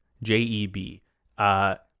Biology, JEB.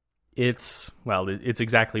 It's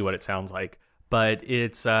exactly what it sounds like, but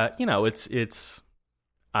it's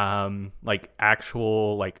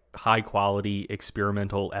actual high quality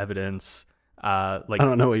experimental evidence. I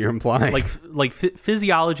don't know what you're implying.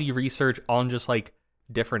 Physiology research on just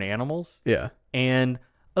different animals. Yeah. And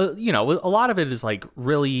a lot of it is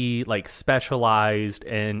really specialized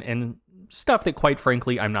and stuff that quite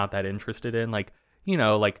frankly I'm not that interested in.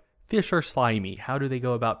 Fish are slimy. How do they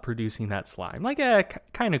go about producing that slime?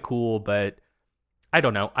 Kind of cool, but I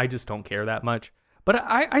don't know. I just don't care that much. But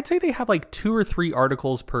I'd say they have 2 or 3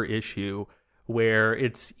 articles per issue where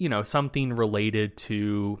it's, something related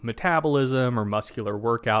to metabolism or muscular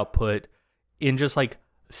work output in just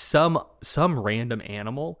some random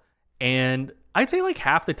animal. And I'd say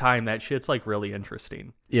half the time that shit's really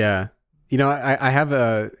interesting. Yeah. I have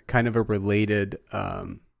a kind of a related,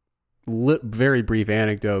 very brief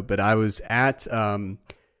anecdote, but I was at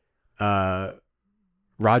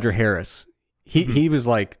Roger Harris. He was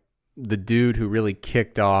the dude who really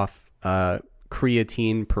kicked off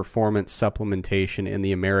creatine performance supplementation in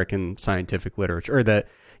the American scientific literature, or the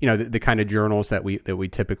kind of journals that we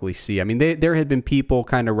typically see. I mean, there had been people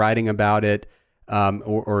kind of writing about it,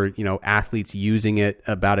 or athletes using it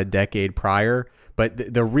about a decade prior.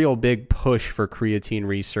 But the real big push for creatine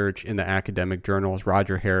research in the academic journals,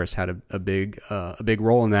 Roger Harris had a big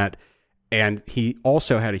role in that. And he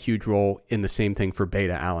also had a huge role in the same thing for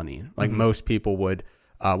beta alanine. Most people would,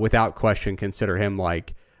 without question, consider him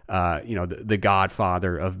the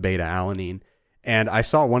godfather of beta alanine. And I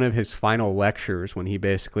saw one of his final lectures when he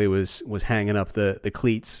basically was hanging up the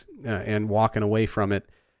cleats and walking away from it.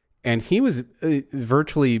 And he was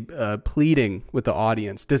virtually pleading with the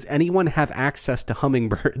audience, does anyone have access to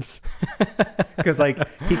hummingbirds? Because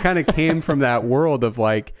he kind of came from that world of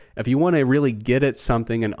if you want to really get at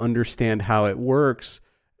something and understand how it works,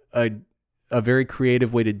 a very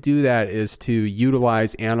creative way to do that is to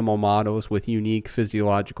utilize animal models with unique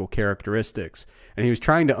physiological characteristics. And he was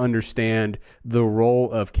trying to understand the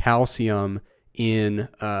role of calcium in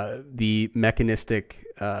the mechanistic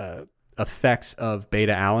effects of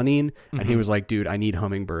beta alanine. And he was like, dude, I need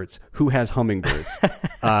hummingbirds. Who has hummingbirds?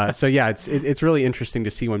 So yeah, it's really interesting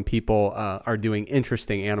to see when people are doing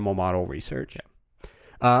interesting animal model research. Yeah.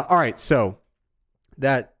 All right. So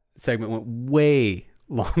that segment went way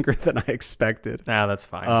longer than I expected. Nah, that's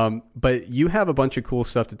fine. But you have a bunch of cool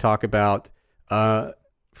stuff to talk about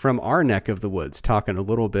from our neck of the woods, talking a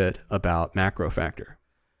little bit about macrofactor.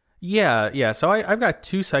 Yeah. So I've got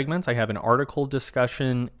 2 segments. I have an article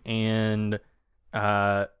discussion and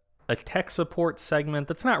a tech support segment.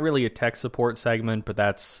 That's not really a tech support segment, but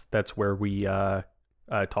that's where we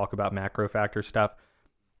talk about macrofactor stuff.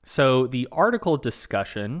 So the article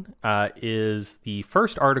discussion is the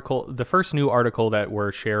first new article that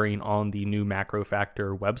we're sharing on the new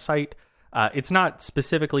macrofactor website. It's not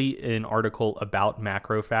specifically an article about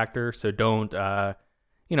macrofactor, so don't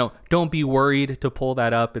be worried to pull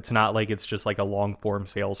that up. It's not it's just a long form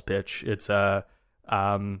sales pitch. It's a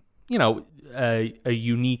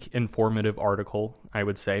unique, informative article, I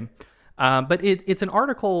would say. But it's an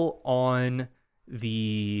article on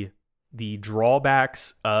the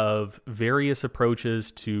drawbacks of various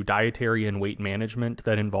approaches to dietary and weight management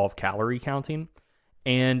that involve calorie counting.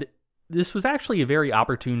 And this was actually a very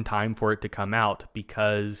opportune time for it to come out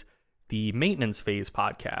because the Maintenance Phase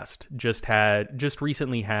podcast just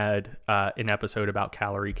recently had an episode about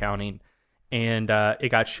calorie counting, and it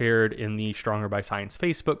got shared in the Stronger by Science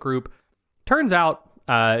Facebook group. Turns out,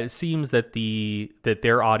 it seems that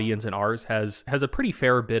their audience and ours has a pretty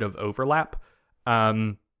fair bit of overlap.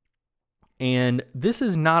 And this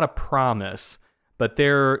is not a promise, But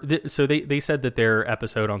so they said that their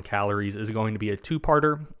episode on calories is going to be a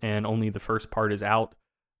 2-parter, and only the first part is out.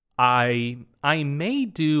 I may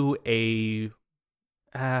do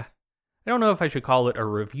I don't know if I should call it a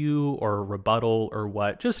review or a rebuttal or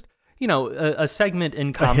what. Just, a segment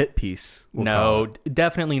in... a hit piece. No,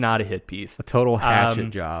 definitely not a hit piece. A total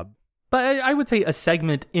hatchet job. But I would say a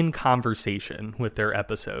segment in conversation with their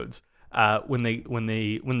episodes when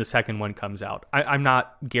the second one comes out. I'm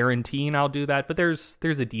not guaranteeing I'll do that, but there's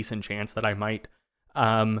a decent chance that I might.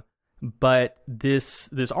 But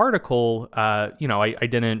this article, I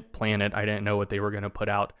didn't plan it. I didn't know what they were going to put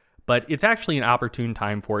out. But it's actually an opportune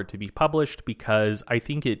time for it to be published because I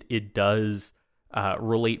think it does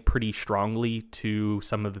relate pretty strongly to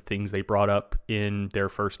some of the things they brought up in their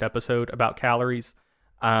first episode about calories.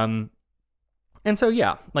 And so,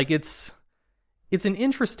 yeah, like it's an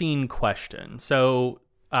interesting question. So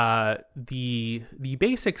the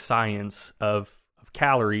basic science of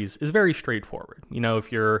calories is very straightforward.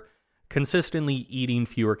 If you're consistently eating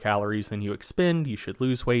fewer calories than you expend, you should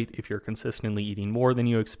lose weight. If you're consistently eating more than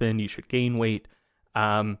you expend, you should gain weight.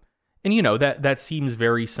 And that seems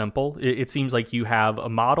very simple. It seems like you have a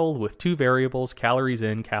model with 2 variables, calories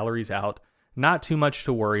in, calories out, not too much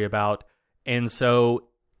to worry about. And so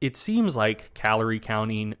it seems like calorie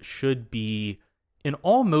counting should be an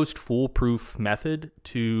almost foolproof method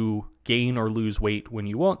to gain or lose weight when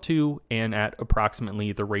you want to and at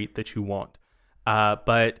approximately the rate that you want.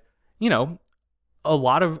 But a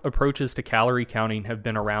lot of approaches to calorie counting have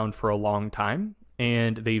been around for a long time,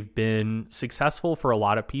 and they've been successful for a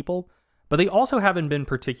lot of people, but they also haven't been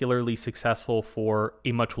particularly successful for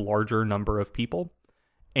a much larger number of people.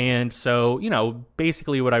 And so,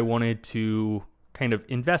 basically what I wanted to kind of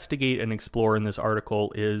investigate and explore in this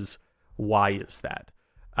article is, why is that?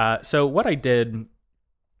 So what I did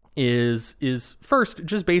is first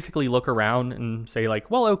just basically look around and say like,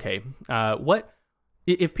 well, okay,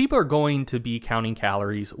 if people are going to be counting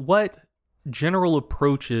calories, what general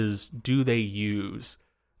approaches do they use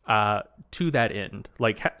to that end?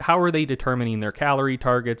 Like, how are they determining their calorie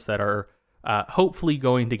targets that are hopefully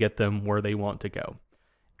going to get them where they want to go?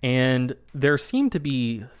 And there seem to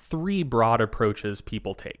be 3 broad approaches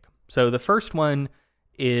people take. So the first one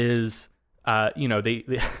is, they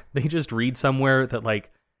just read somewhere that like,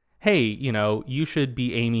 hey, you should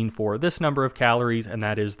be aiming for this number of calories, and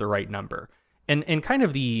that is the right number. And kind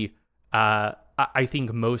of the, I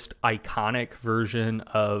think, most iconic version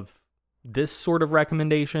of this sort of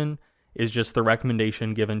recommendation is just the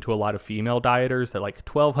recommendation given to a lot of female dieters that like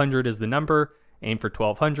 1,200 is the number, aim for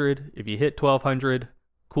 1,200. If you hit 1,200,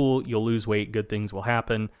 cool, you'll lose weight, good things will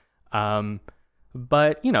happen.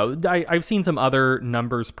 But, I've seen some other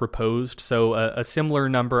numbers proposed. So a similar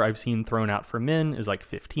number I've seen thrown out for men is like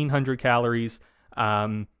 1,500 calories.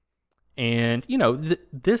 And,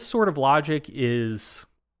 this sort of logic is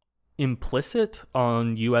implicit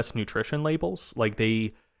on U.S. nutrition labels. Like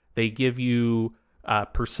they give you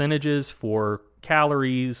percentages for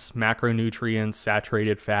calories, macronutrients,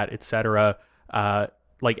 saturated fat, etc.,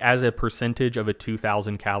 like as a percentage of a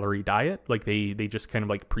 2,000 calorie diet. Like they just kind of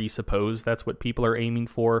like presuppose that's what people are aiming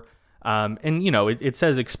for. And, it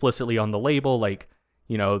says explicitly on the label, like,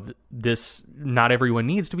 this, not everyone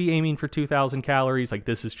needs to be aiming for 2,000 calories. Like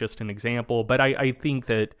this is just an example. But I think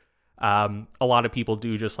that a lot of people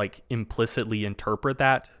do just like implicitly interpret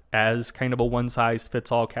that as kind of a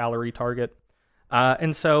one-size-fits-all calorie target.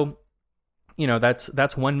 And so,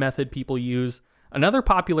 that's one method people use. Another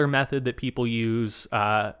popular method that people use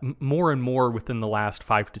more and more within the last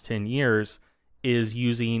 5 to 10 years is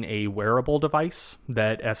using a wearable device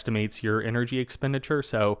that estimates your energy expenditure.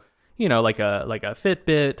 So, like a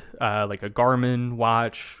Fitbit, like a Garmin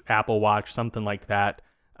watch, Apple Watch, something like that.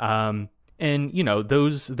 And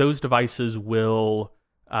those devices will.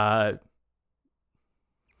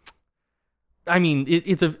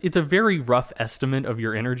 It's a very rough estimate of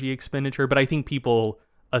your energy expenditure, but I think people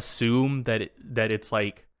assume that it's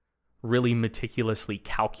like really meticulously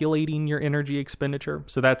calculating your energy expenditure.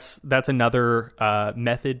 So that's another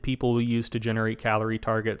method people will use to generate calorie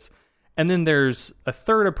targets. And then there's a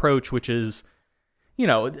third approach, which is,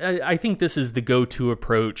 I think this is the go-to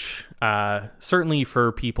approach, certainly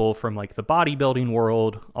for people from like the bodybuilding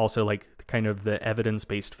world, also like kind of the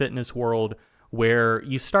evidence-based fitness world, where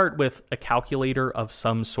you start with a calculator of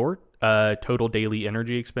some sort, total daily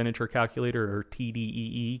energy expenditure calculator or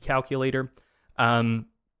TDEE calculator,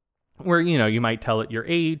 where, you might tell it your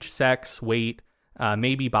age, sex, weight,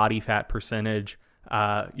 maybe body fat percentage,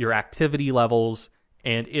 your activity levels,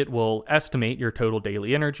 and it will estimate your total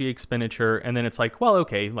daily energy expenditure. And then it's like, well,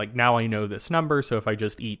 okay, like now I know this number. So if I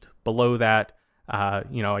just eat below that,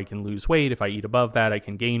 I can lose weight. If I eat above that, I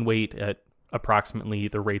can gain weight at approximately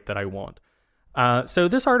the rate that I want. So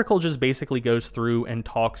this article just basically goes through and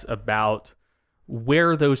talks about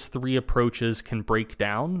where those three approaches can break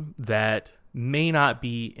down that may not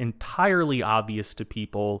be entirely obvious to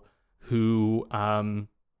people who,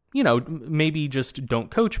 maybe just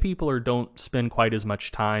don't coach people or don't spend quite as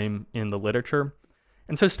much time in the literature.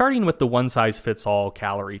 And so starting with the one-size-fits-all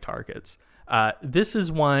calorie targets, this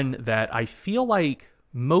is one that I feel like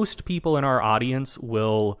most people in our audience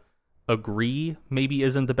will agree maybe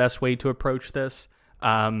isn't the best way to approach this.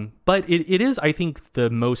 But it is, I think, the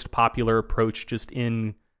most popular approach just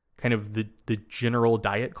in kind of the general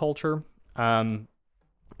diet culture. And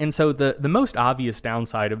so the most obvious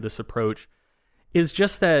downside of this approach is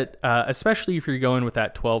just that, especially if you're going with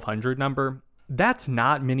that 1,200 number, that's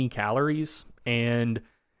not many calories. And,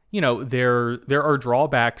 there are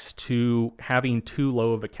drawbacks to having too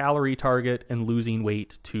low of a calorie target and losing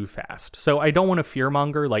weight too fast. So I don't want to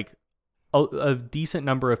fearmonger, like a decent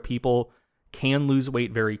number of people can lose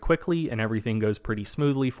weight very quickly and everything goes pretty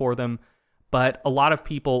smoothly for them. But a lot of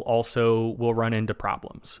people also will run into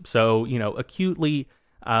problems. So, acutely,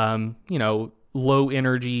 low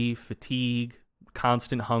energy, fatigue,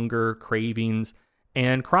 constant hunger, cravings,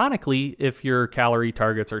 and chronically, if your calorie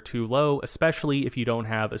targets are too low, especially if you don't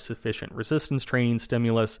have a sufficient resistance training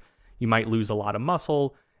stimulus, you might lose a lot of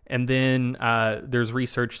muscle. And then there's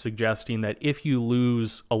research suggesting that if you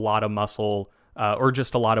lose a lot of muscle or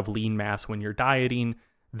just a lot of lean mass when you're dieting,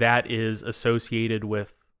 that is associated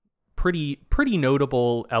with pretty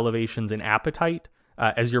notable elevations in appetite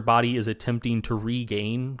as your body is attempting to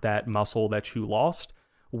regain that muscle that you lost,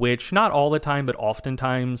 which not all the time, but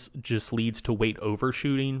oftentimes just leads to weight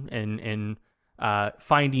overshooting and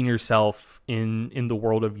finding yourself in the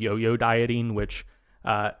world of yo-yo dieting, which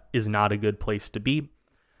is not a good place to be.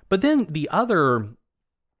 But then the other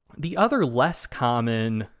less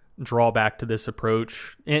common drawback to this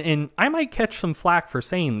approach, and I might catch some flack for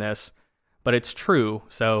saying this, but it's true.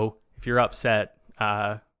 So if you're upset,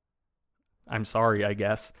 I'm sorry, I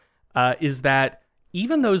guess, is that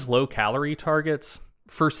even those low calorie targets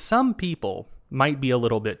for some people might be a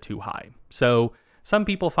little bit too high. So some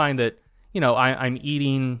people find that, I'm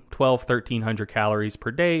eating 1,300 calories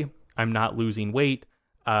per day. I'm not losing weight.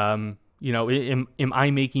 Am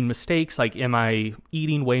I making mistakes? Like, am I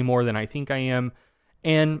eating way more than I think I am?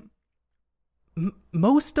 And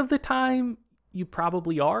most of the time you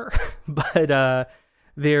probably are, but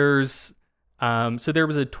there was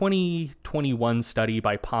a 2021 study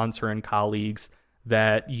by Ponser and colleagues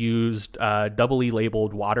that used doubly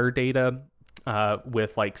labeled water data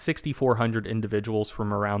with like 6,400 individuals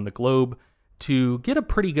from around the globe to get a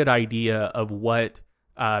pretty good idea of what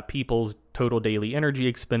people's total daily energy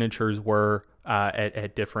expenditures were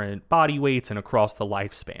at different body weights and across the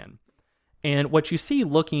lifespan. And what you see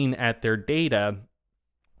looking at their data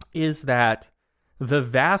is that the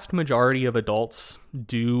vast majority of adults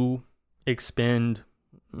do expend,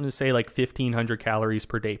 say, like 1,500 calories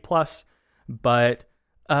per day plus, but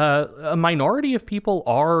a minority of people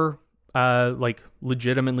are like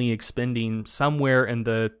legitimately expending somewhere in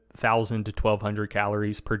the 1,000 to 1,200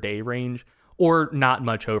 calories per day range, or not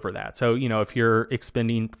much over that. So, if you're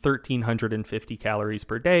expending 1,350 calories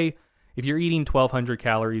per day, if you're eating 1,200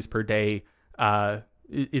 calories per day,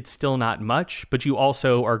 it's still not much, but you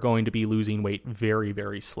also are going to be losing weight very,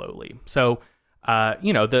 very slowly. So,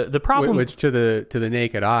 the problem, which to the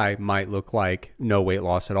naked eye might look like no weight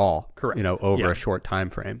loss at all. Correct. Over a short time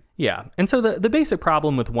frame. Yeah. And so the basic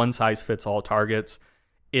problem with one size fits all targets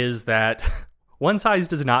is that one size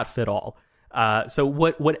does not fit all. So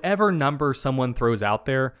whatever number someone throws out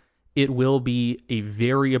there, it will be a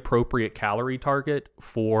very appropriate calorie target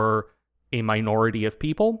for a minority of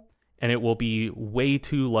people, and it will be way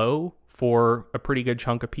too low for a pretty good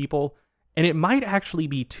chunk of people. And it might actually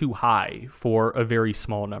be too high for a very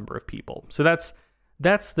small number of people. So that's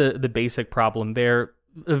the basic problem there.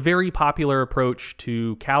 A very popular approach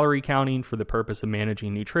to calorie counting for the purpose of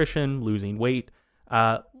managing nutrition, losing weight.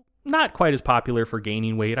 Not quite as popular for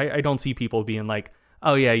gaining weight. I don't see people being like,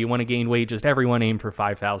 oh yeah, you want to gain weight, just everyone aim for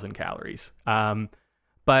 5,000 calories.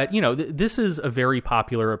 But this is a very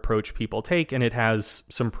popular approach people take, and it has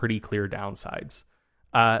some pretty clear downsides.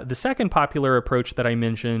 The second popular approach that I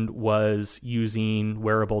mentioned was using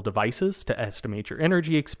wearable devices to estimate your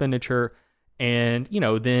energy expenditure. And,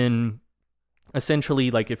 then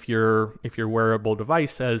essentially, like if your wearable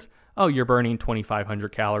device says, oh, you're burning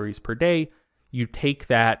 2,500 calories per day, you take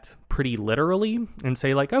that pretty literally and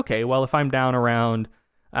say like, okay, well, if I'm down around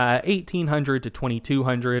 1,800 to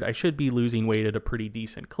 2,200, I should be losing weight at a pretty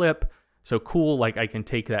decent clip. So cool, like I can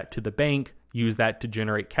take that to the bank, use that to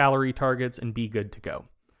generate calorie targets, and be good to go.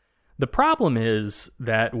 The problem is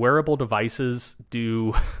that wearable devices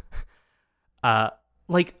do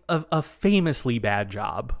like a famously bad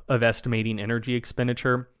job of estimating energy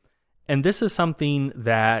expenditure. And this is something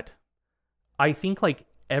that I think like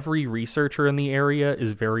every researcher in the area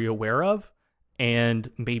is very aware of, and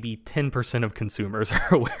maybe 10% of consumers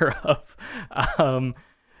are aware of.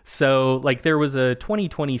 So like there was a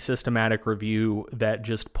 2020 systematic review that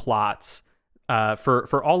just plots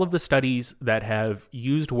for all of the studies that have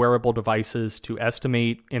used wearable devices to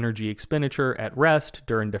estimate energy expenditure at rest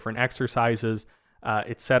during different exercises,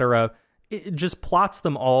 etc. It just plots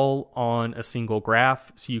them all on a single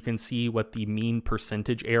graph so you can see what the mean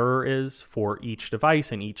percentage error is for each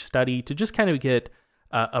device and each study, to just kind of get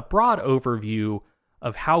a broad overview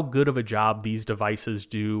of how good of a job these devices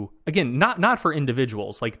do. Again, not for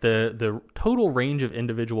individuals. Like the total range of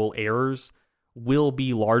individual errors will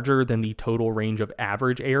be larger than the total range of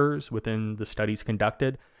average errors within the studies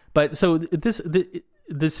conducted. But so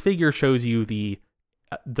this figure shows you the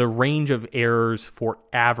range of errors for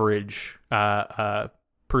average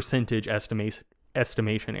percentage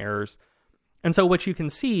estimation errors. And so what you can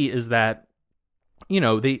see is that,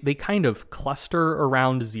 they kind of cluster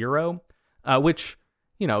around zero, which,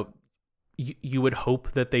 you would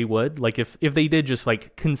hope that they would. Like if they did just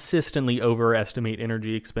like consistently overestimate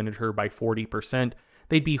energy expenditure by 40%,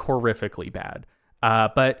 they'd be horrifically bad.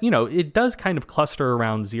 But, it does kind of cluster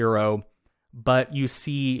around zero, but you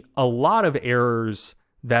see a lot of errors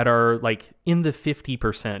that are like in the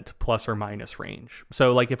 50% plus or minus range.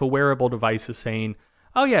 So like if a wearable device is saying,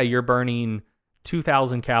 oh yeah, you're burning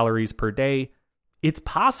 2,000 calories per day, it's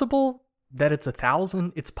possible that it's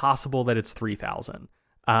 1,000. It's possible that it's 3,000.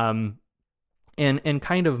 And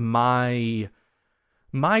kind of my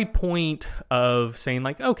point of saying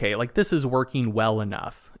like, okay, like this is working well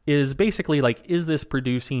enough is basically like, is this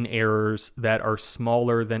producing errors that are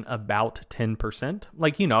smaller than about 10%?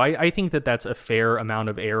 Like, I think that that's a fair amount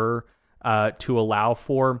of error to allow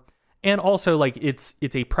for. And also like it's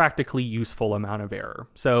a practically useful amount of error.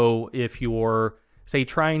 So if you're, say,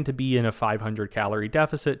 trying to be in a 500 calorie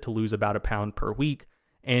deficit to lose about a pound per week,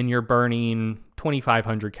 and you're burning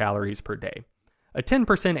 2,500 calories per day, a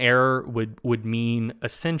 10% error would mean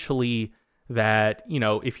essentially that,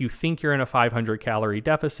 if you think you're in a 500 calorie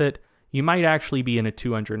deficit, you might actually be in a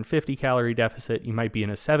 250 calorie deficit. You might be in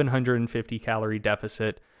a 750 calorie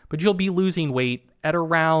deficit, but you'll be losing weight at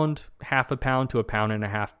around half a pound to a pound and a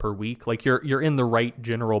half per week. Like you're in the right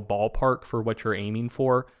general ballpark for what you're aiming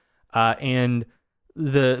for. And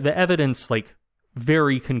the evidence like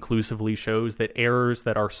very conclusively shows that errors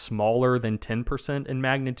that are smaller than 10% in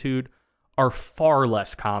magnitude are far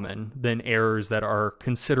less common than errors that are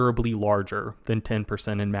considerably larger than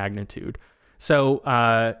 10% in magnitude. So,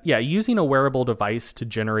 using a wearable device to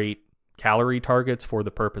generate calorie targets for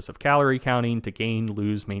the purpose of calorie counting to gain,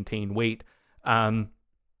 lose, maintain weight, for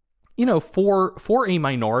a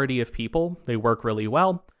minority of people, they work really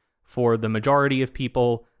well. For the majority of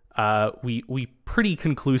people, we pretty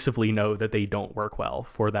conclusively know that they don't work well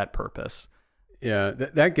for that purpose. Yeah,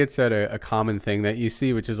 that gets at a common thing that you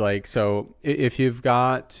see, which is like, so if you've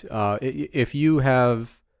got, if you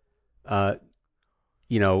have,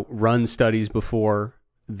 run studies before,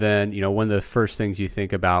 then, one of the first things you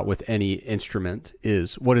think about with any instrument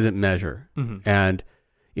is what does it measure? Mm-hmm. And,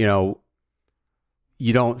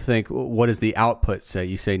 you don't think, what does the output say?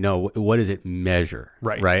 You say, no, what does it measure?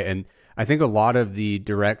 Right. And I think a lot of the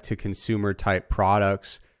direct to consumer type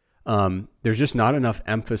products, there's just not enough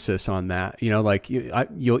emphasis on that.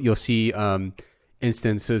 You'll see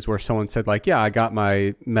instances where someone said like, yeah, I got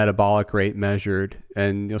my metabolic rate measured,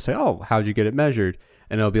 and you'll say, oh, how'd you get it measured?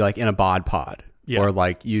 And it'll be like in a bod pod, or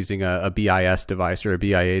like using a BIS device or a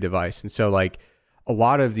BIA device. And so like a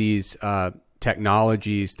lot of these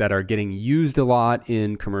technologies that are getting used a lot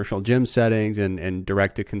in commercial gym settings and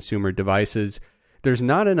direct to consumer devices, there's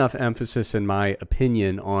not enough emphasis, in my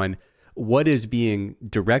opinion, on what is being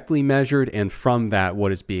directly measured, and from that,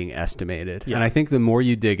 what is being estimated. Yeah. And I think the more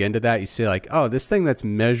you dig into that, you see like, oh, this thing that's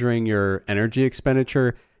measuring your energy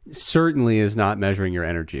expenditure certainly is not measuring your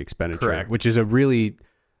energy expenditure. Correct. Which is a really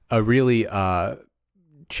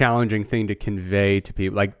challenging thing to convey to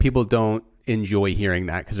people. Like people don't enjoy hearing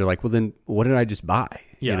that because they're like, well, then what did I just buy?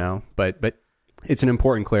 Yeah. But it's an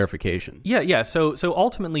important clarification. Yeah. So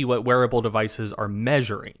ultimately what wearable devices are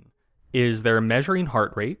measuring is they're measuring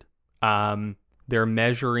heart rate. They're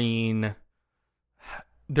measuring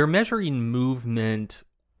movement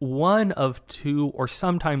one of two or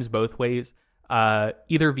sometimes both ways,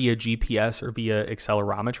 either via GPS or via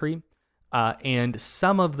accelerometry. And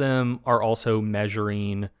some of them are also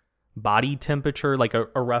measuring body temperature, like a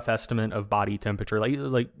rough estimate of body temperature,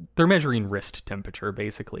 like they're measuring wrist temperature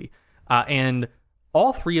basically. And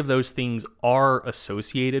all three of those things are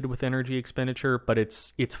associated with energy expenditure, but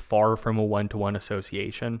it's far from a one-to-one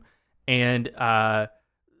association. And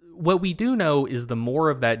what we do know is the more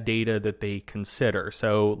of that data that they consider.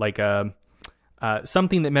 So like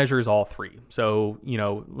something that measures all three. So,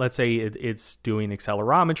 let's say it's doing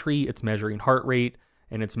accelerometry, it's measuring heart rate,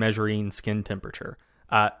 and it's measuring skin temperature.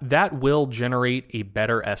 That will generate a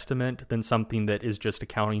better estimate than something that is just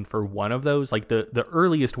accounting for one of those. Like the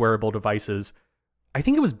earliest wearable devices, I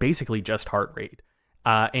think it was basically just heart rate.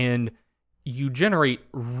 And you generate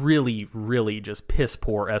really, really just piss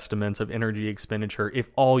poor estimates of energy expenditure if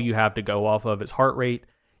all you have to go off of is heart rate.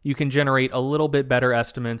 You can generate a little bit better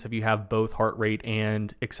estimates if you have both heart rate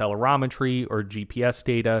and accelerometry or GPS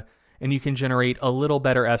data. And you can generate a little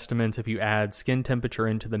better estimates if you add skin temperature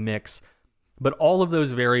into the mix. But all of those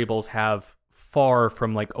variables have far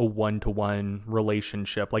from like a one-to-one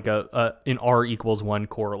relationship, like an R=1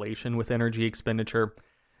 correlation with energy expenditure.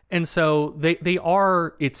 And so they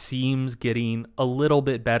are, it seems, getting a little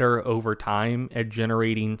bit better over time at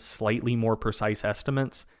generating slightly more precise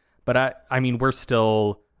estimates. But I mean, we're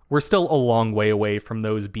still a long way away from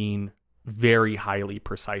those being very highly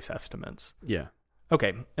precise estimates. Yeah.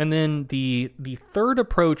 Okay. And then the third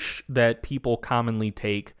approach that people commonly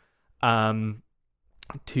take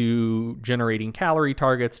to generating calorie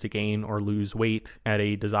targets to gain or lose weight at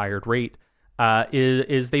a desired rate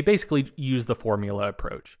is they basically use the formula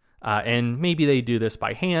approach. And maybe they do this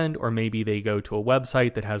by hand, or maybe they go to a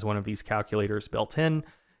website that has one of these calculators built in.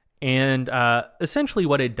 And essentially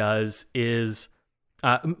what it does is,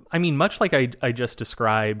 much like I just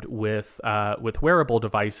described with wearable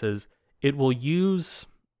devices, it will use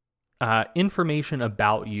information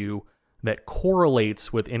about you that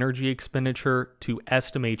correlates with energy expenditure to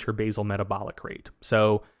estimate your basal metabolic rate.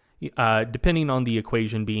 So depending on the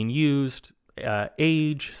equation being used,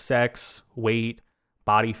 age, sex, weight,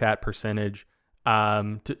 body fat percentage,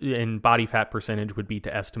 and body fat percentage would be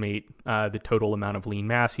to estimate the total amount of lean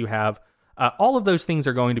mass you have. All of those things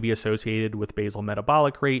are going to be associated with basal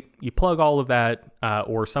metabolic rate. You plug all of that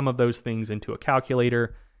or some of those things into a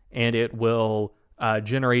calculator, and it will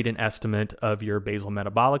generate an estimate of your basal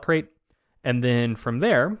metabolic rate. And then from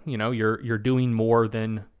there, you're doing more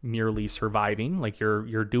than merely surviving, like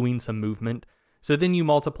you're doing some movement. So then you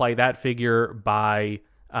multiply that figure by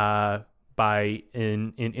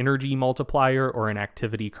an energy multiplier or an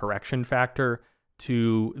activity correction factor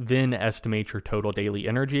to then estimate your total daily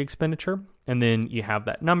energy expenditure. And then you have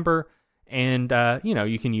that number, and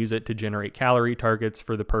you can use it to generate calorie targets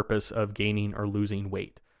for the purpose of gaining or losing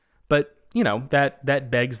weight. But that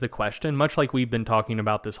begs the question, much like we've been talking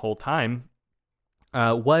about this whole time,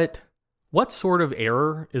 what sort of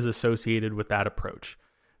error is associated with that approach?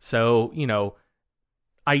 So,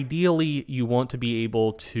 ideally, you want to be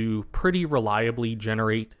able to pretty reliably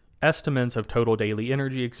generate estimates of total daily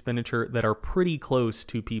energy expenditure that are pretty close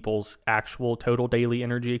to people's actual total daily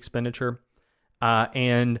energy expenditure.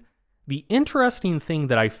 And the interesting thing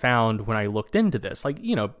that I found when I looked into this,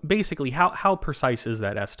 basically how precise is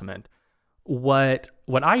that estimate? What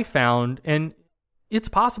I found, and it's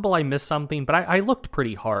possible I missed something, but I looked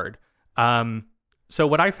pretty hard. So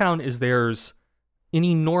what I found is there's an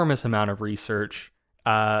enormous amount of research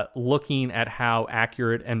looking at how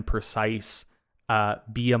accurate and precise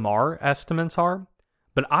BMR estimates are,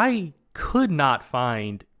 but I could not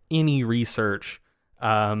find any research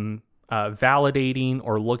validating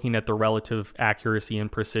or looking at the relative accuracy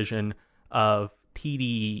and precision of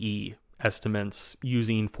TDEE estimates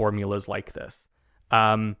using formulas like this.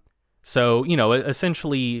 So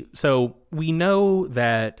essentially, we know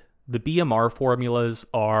that the BMR formulas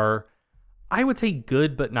are, I would say,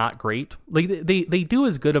 good but not great. Like they do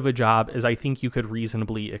as good of a job as I think you could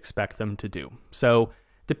reasonably expect them to do. So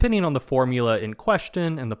depending on the formula in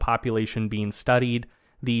question and the population being studied,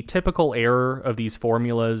 the typical error of these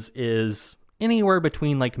formulas is anywhere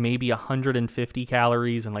between maybe 150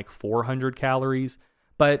 calories and 400 calories,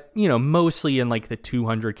 but mostly in the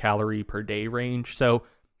 200 calorie per day range. So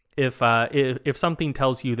if something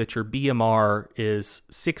tells you that your BMR is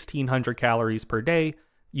 1,600 calories per day,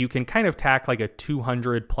 you can kind of tack a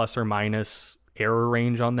 200 plus or minus error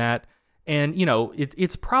range on that. And,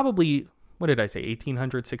 it's probably, what did I say,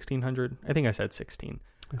 1,800, 1,600? I think I said 16.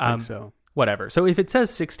 I think so. Whatever. So if it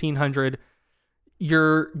says 1,600,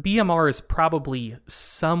 your BMR is probably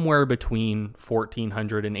somewhere between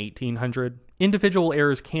 1,400 and 1,800. Individual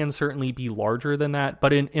errors can certainly be larger than that,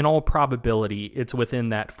 but in all probability, it's within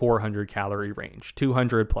that 400 calorie range,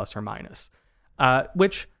 200 plus or minus,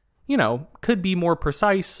 which could be more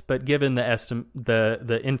precise, but given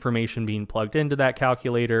the information being plugged into that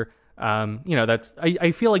calculator,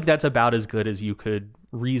 I feel like that's about as good as you could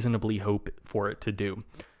reasonably hope for it to do.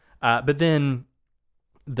 But then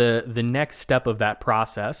the next step of that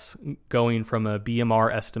process, going from a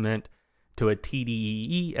BMR estimate to a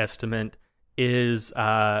TDEE estimate, is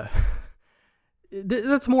that's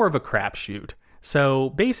more of a crapshoot. So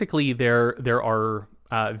basically, there are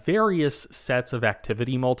various sets of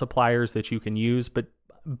activity multipliers that you can use, but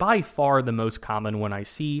by far the most common one I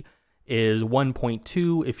see is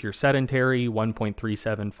 1.2 if you're sedentary,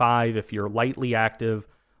 1.375 if you're lightly active,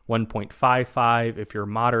 1.55 if you're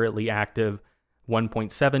moderately active,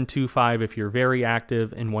 1.725 if you're very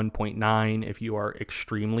active, and 1.9 if you are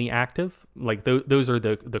extremely active. Like those are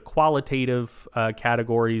the qualitative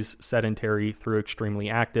categories, sedentary through extremely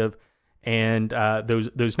active. And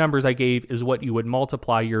those numbers I gave is what you would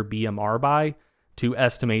multiply your BMR by to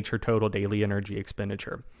estimate your total daily energy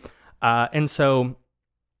expenditure. And so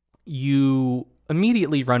you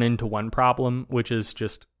immediately run into one problem, which is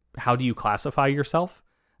just how do you classify yourself?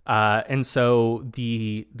 And so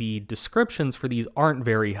the descriptions for these aren't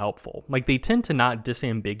very helpful. Like they tend to not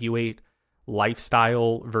disambiguate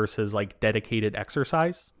lifestyle versus like dedicated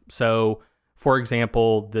exercise. So for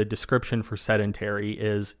example, the description for sedentary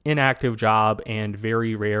is inactive job and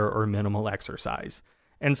very rare or minimal exercise.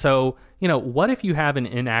 And so, what if you have an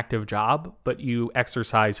inactive job, but you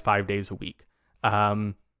exercise 5 days a week?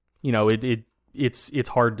 It's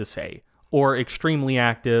hard to say. Or extremely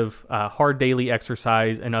active, hard daily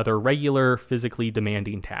exercise, and other regular physically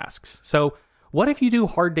demanding tasks. So what if you do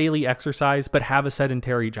hard daily exercise, but have a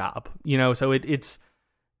sedentary job? So it's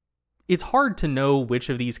hard to know which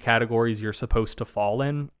of these categories you're supposed to fall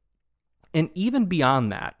in. And even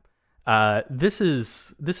beyond that, this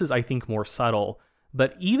is I think more subtle,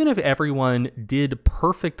 but even if everyone did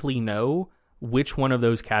perfectly know which one of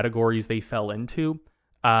those categories they fell into,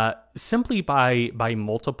 simply by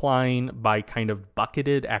multiplying by kind of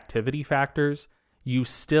bucketed activity factors, you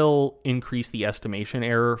still increase the estimation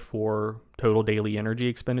error for total daily energy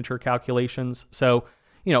expenditure calculations. So,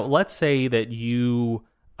 let's say that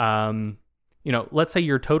let's say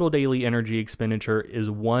your total daily energy expenditure is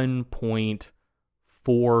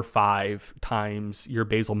 1.45 times your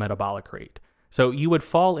basal metabolic rate. So you would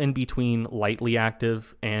fall in between lightly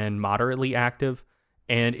active and moderately active.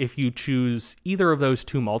 And if you choose either of those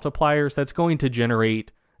two multipliers, that's going to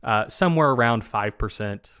generate somewhere around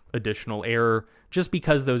 5% additional error just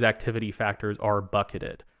because those activity factors are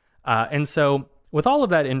bucketed. And so with all of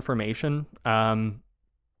that information,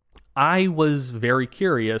 I was very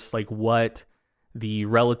curious, like what the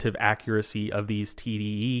relative accuracy of these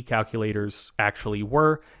TDEE calculators actually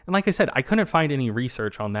were. And like I said, I couldn't find any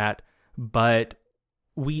research on that, but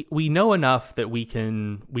we know enough that we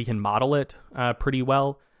can model it pretty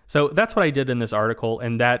well. So that's what I did in this article,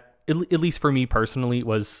 and that, at least for me personally,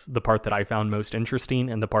 was the part that I found most interesting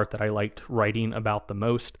and the part that I liked writing about the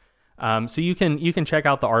most. So you can check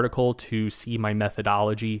out the article to see my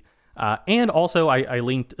methodology. And also I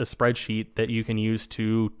linked a spreadsheet that you can use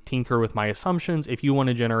to tinker with my assumptions if you want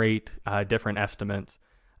to generate different estimates.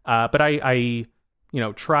 But I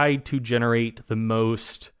tried to generate the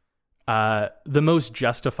most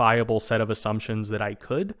justifiable set of assumptions that I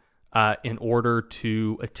could in order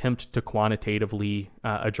to attempt to quantitatively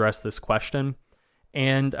address this question.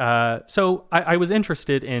 And so I was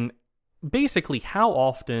interested in basically how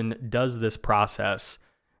often does this process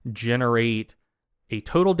generate a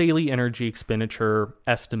total daily energy expenditure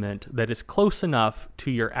estimate that is close enough to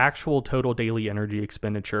your actual total daily energy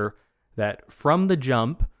expenditure that from the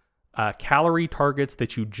jump, calorie targets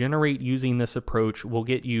that you generate using this approach will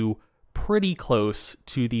get you pretty close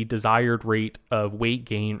to the desired rate of weight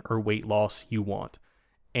gain or weight loss you want.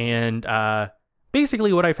 And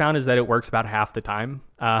basically what I found is that it works about half the time.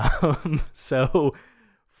 So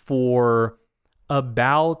for a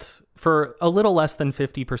little less than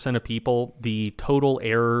 50% of people, the total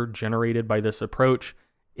error generated by this approach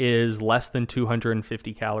is less than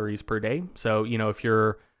 250 calories per day. So, if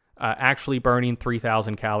you're actually burning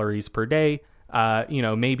 3,000 calories per day,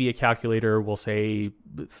 maybe a calculator will say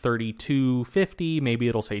 3,250, maybe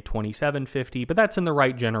it'll say 2,750, but that's in the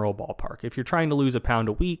right general ballpark. If you're trying to lose a pound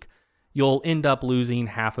a week, you'll end up losing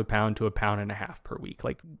half a pound to a pound and a half per week,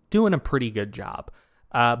 like doing a pretty good job.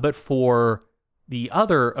 But for the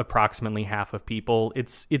other approximately half of people,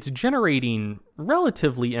 it's generating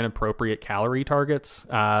relatively inappropriate calorie targets,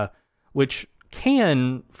 which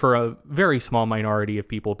can, for a very small minority of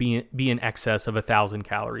people, be in excess of 1,000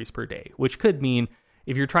 calories per day, which could mean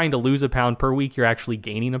if you're trying to lose a pound per week, you're actually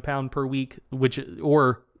gaining a pound per week,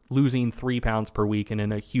 or losing 3 pounds per week and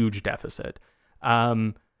in a huge deficit.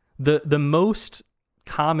 The most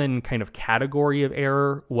common kind of category of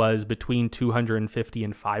error was between 250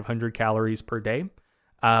 and 500 calories per day,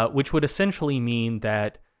 which would essentially mean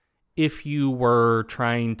that if you were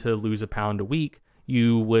trying to lose a pound a week,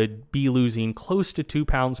 you would be losing close to 2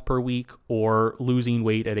 pounds per week or losing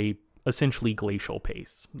weight at a essentially glacial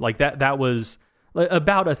pace. Like that was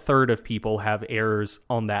about a third of people have errors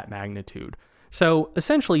on that magnitude. So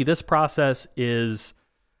essentially this process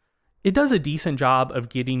it does a decent job of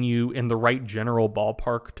getting you in the right general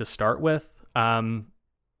ballpark to start with.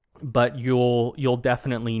 But you'll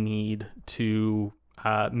definitely need to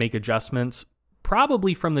make adjustments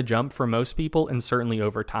probably from the jump for most people, and certainly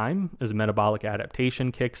over time as metabolic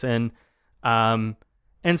adaptation kicks in. And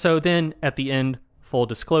so then at the end, full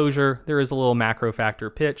disclosure, there is a little macro factor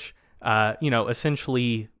pitch.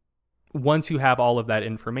 Essentially, once you have all of that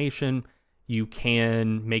information, you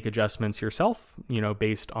can make adjustments yourself,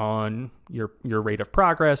 based on your rate of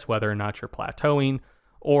progress, whether or not you're plateauing,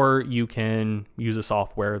 or you can use a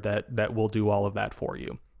software that will do all of that for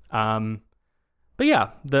you. But yeah,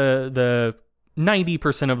 the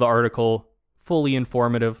 90% of the article, fully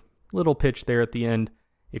informative, little pitch there at the end.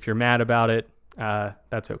 If you're mad about it,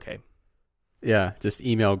 that's okay. Yeah, just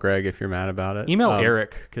email Greg if you're mad about it. Email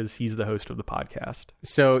Eric, because he's the host of the podcast.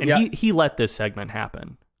 So and yeah, he let this segment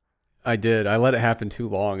happen. I did. I let it happen too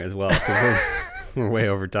long as well. We're way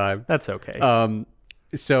over time. That's okay.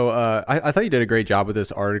 So I thought you did a great job with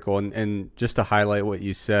this article, and just to highlight what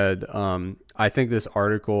you said, I think this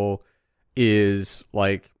article is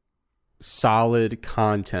like solid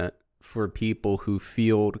content for people who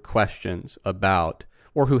field questions about,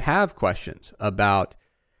 or who have questions about,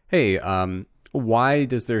 hey, why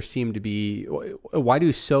do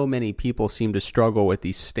so many people seem to struggle with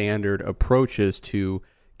these standard approaches to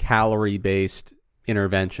calorie-based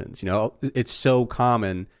interventions? It's so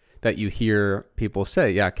common that you hear people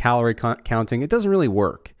say, yeah, calorie counting, it doesn't really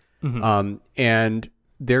work. Mm-hmm. And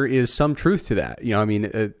there is some truth to that.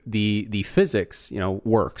 The physics,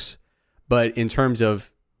 works. But in terms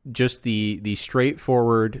of just the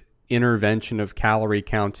straightforward intervention of calorie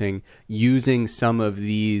counting using some of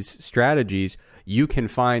these strategies, you can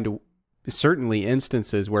find certainly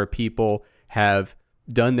instances where people have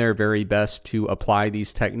done their very best to apply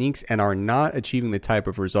these techniques and are not achieving the type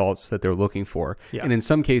of results that they're looking for. Yeah. And in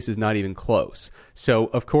some cases, not even close. So,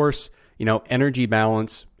 of course, energy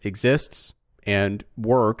balance exists and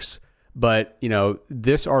works, but,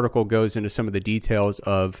 this article goes into some of the details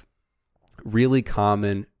of really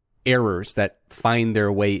common errors that find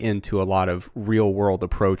their way into a lot of real world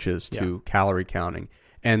approaches to calorie counting.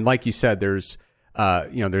 And like you said, there's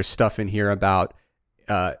stuff in here about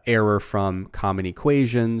error from common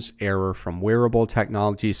equations, error from wearable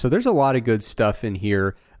technology. So there's a lot of good stuff in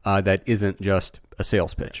here that isn't just a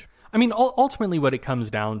sales pitch. I mean, ultimately what it comes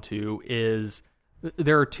down to is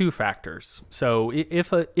there are two factors. So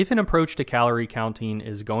if an approach to calorie counting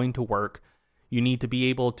is going to work, you need to be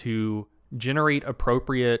able to generate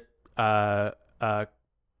appropriate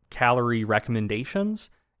calorie recommendations,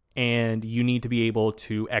 and you need to be able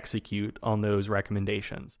to execute on those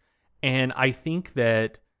recommendations. And I think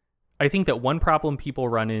that one problem people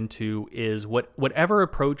run into is whatever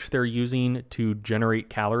approach they're using to generate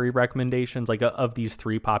calorie recommendations, like of these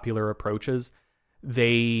three popular approaches,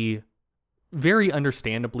 they very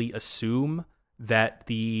understandably assume that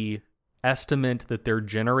the estimate that they're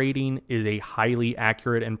generating is a highly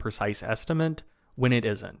accurate and precise estimate when it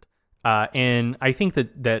isn't. And I think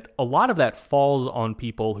that a lot of that falls on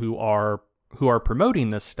people who are promoting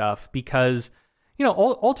this stuff, because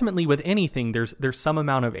ultimately with anything, there's some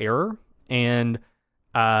amount of error, and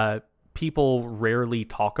people rarely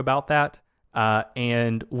talk about that.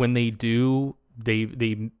 And when they do,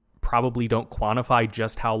 they probably don't quantify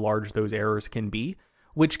just how large those errors can be,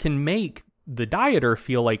 which can make the dieter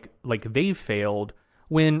feel like they've failed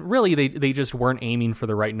when really they just weren't aiming for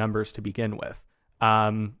the right numbers to begin with.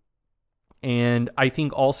 And I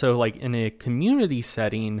think also, like, in a community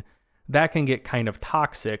setting, that can get kind of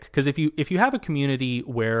toxic, because if you have a community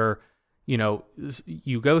where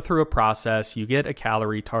you go through a process, you get a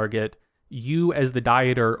calorie target, you as the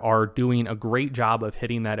dieter are doing a great job of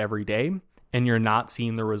hitting that every day, and you're not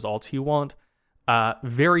seeing the results you want.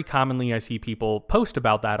 Very commonly I see people post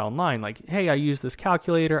about that online, like, hey, I use this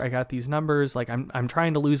calculator, I got these numbers, like I'm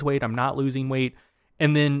trying to lose weight, I'm not losing weight.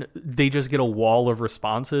 And then they just get a wall of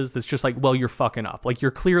responses that's just like, well, you're fucking up. Like, you're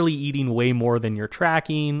clearly eating way more than you're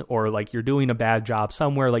tracking, or like you're doing a bad job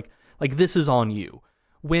somewhere. Like this is on you.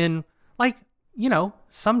 When,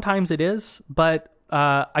 sometimes it is, but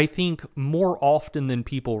I think more often than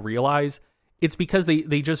people realize, it's because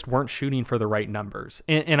they just weren't shooting for the right numbers.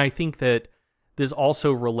 And I think that this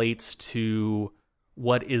also relates to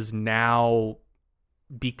what is now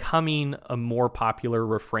becoming a more popular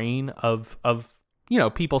refrain of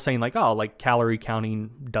people saying like, oh, like calorie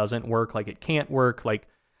counting doesn't work, like it can't work, like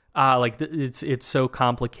it's so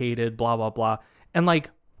complicated, blah blah blah. And like,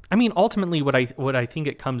 I mean, ultimately what I think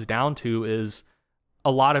it comes down to is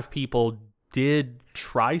a lot of people did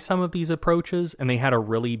try some of these approaches and they had a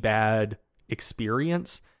really bad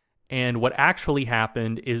experience. And what actually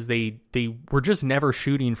happened is they were just never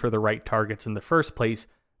shooting for the right targets in the first place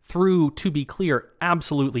through, to be clear,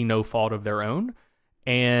 absolutely no fault of their own.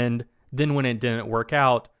 And then when it didn't work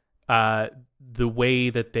out, the way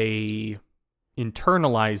that they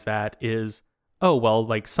internalize that is, oh, well,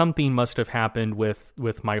 like something must have happened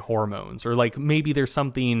with my hormones, or like maybe there's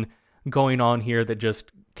something going on here that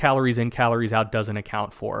just calories in, calories out doesn't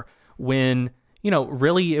account for, when,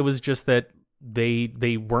 really it was just that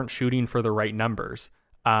they weren't shooting for the right numbers.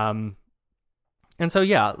 And so,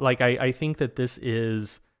 yeah, like I think that this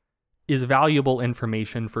is valuable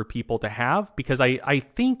information for people to have, because I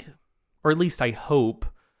think, or at least I hope,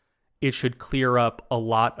 it should clear up a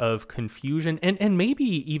lot of confusion and maybe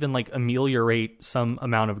even like ameliorate some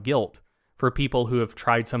amount of guilt for people who have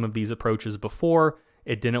tried some of these approaches before.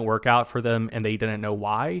 It didn't work out for them and they didn't know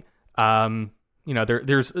why.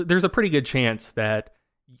 There's a pretty good chance that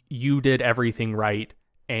you did everything right.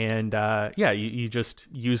 And you just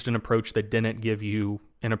used an approach that didn't give you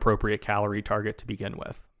an appropriate calorie target to begin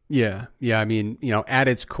with. Yeah. I mean, at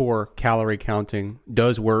its core, calorie counting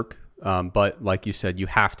does work. But like you said, you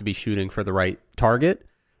have to be shooting for the right target,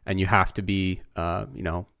 and you have to be,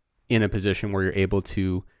 in a position where you're able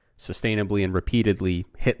to sustainably and repeatedly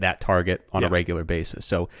hit that target on a regular basis.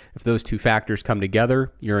 So if those two factors come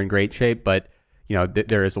together, you're in great shape. But,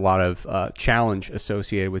 there is a lot of challenge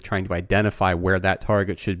associated with trying to identify where that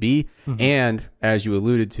target should be. Mm-hmm. And as you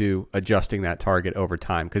alluded to, adjusting that target over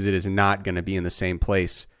time, because it is not going to be in the same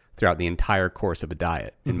place throughout the entire course of a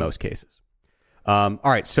diet in most cases. All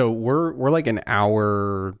right, so we're like an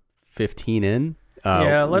hour 15 in.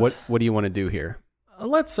 What do you want to do here?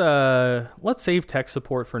 Let's save tech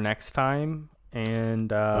support for next time and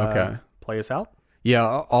play us out. Yeah,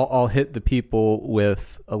 I'll hit the people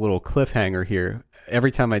with a little cliffhanger here.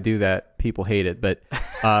 Every time I do that, people hate it. But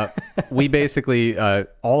we basically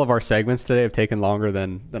all of our segments today have taken longer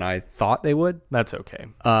than I thought they would. That's okay.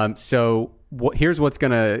 So here's what's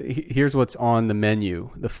on the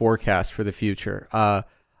menu, the forecast for the future.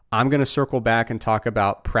 I'm going to circle back and talk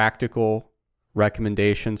about practical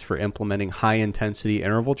recommendations for implementing high intensity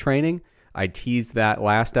interval training. I teased that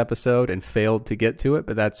last episode and failed to get to it,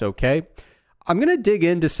 but that's okay. I'm going to dig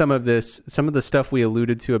into some of the stuff we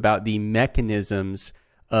alluded to about the mechanisms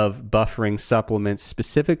of buffering supplements,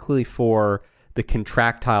 specifically for the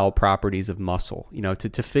contractile properties of muscle,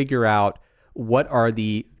 to figure out what are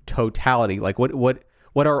the totality, like what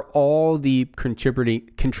are all the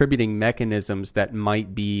contributing mechanisms that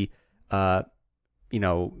might be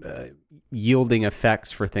yielding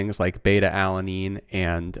effects for things like beta alanine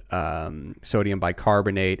and sodium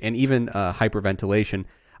bicarbonate and even hyperventilation.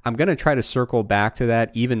 I'm going to try to circle back to that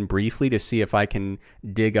even briefly to see if I can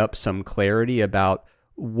dig up some clarity about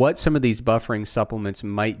what some of these buffering supplements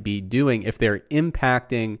might be doing, if they're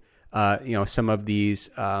impacting some of these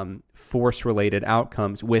force-related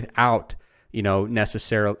outcomes without,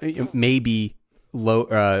 necessarily, maybe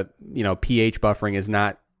low, pH buffering is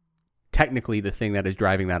not technically the thing that is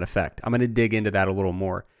driving that effect. I'm going to dig into that a little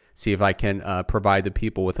more, see if I can provide the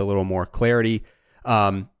people with a little more clarity.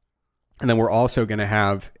 And then we're also going to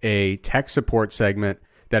have a tech support segment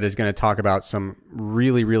that is going to talk about some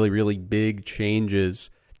really, really, really big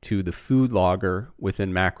changes to the food logger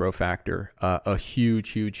within MacroFactor, a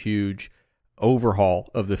huge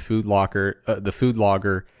overhaul of the food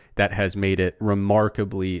logger that has made it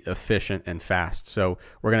remarkably efficient and fast. So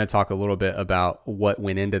we're going to talk a little bit about what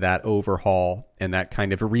went into that overhaul and that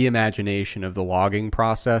kind of reimagination of the logging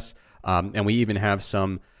process. And we even have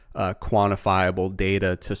some quantifiable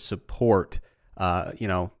data to support,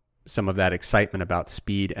 some of that excitement about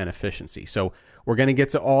speed and efficiency. So we're going to get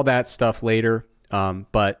to all that stuff later.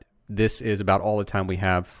 But this is about all the time we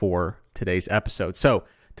have for today's episode. So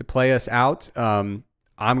to play us out, I'm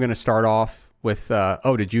going to start off with,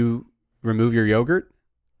 did you remove your yogurt?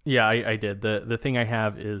 Yeah, I did. The thing I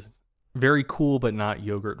have is very cool, but not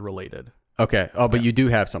yogurt related. Okay. But you do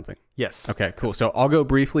have something. Yes. Okay, cool. So I'll go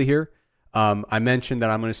briefly here. I mentioned that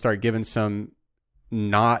I'm going to start giving some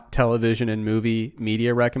not television and movie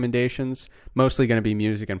media recommendations, mostly going to be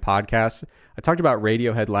music and podcasts. I talked about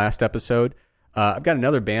Radiohead last episode. I've got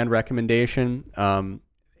another band recommendation,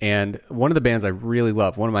 And one of the bands I really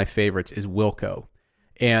love, one of my favorites, is Wilco.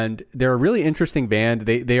 And they're a really interesting band.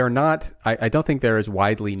 They are not, I don't think they're as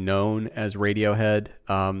widely known as Radiohead,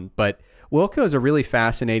 but Wilco is a really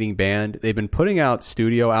fascinating band. They've been putting out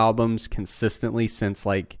studio albums consistently since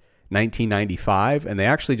like 1995, and they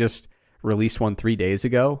actually just released one 3 days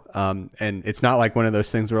ago. And it's not like one of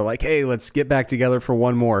those things where like, hey, let's get back together for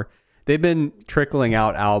one more. They've been trickling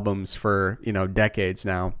out albums for, decades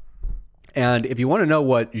now. And if you want to know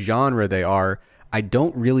what genre they are, I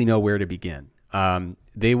don't really know where to begin.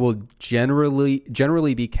 They will generally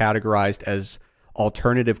be categorized as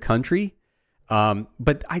alternative country,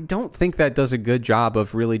 but I don't think that does a good job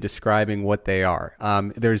of really describing what they are.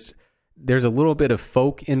 There's a little bit of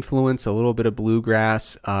folk influence, a little bit of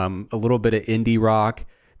bluegrass, a little bit of indie rock.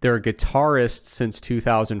 Their guitarist since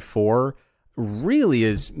 2004 really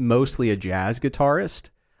is mostly a jazz guitarist.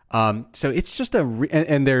 So it's just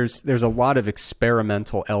and there's a lot of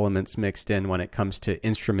experimental elements mixed in when it comes to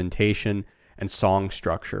instrumentation and song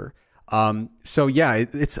structure. So yeah,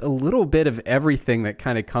 it's a little bit of everything that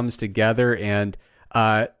kind of comes together. And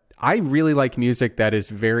I really like music that is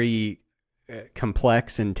very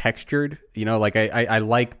complex and textured. I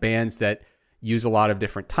like bands that use a lot of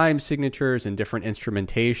different time signatures and different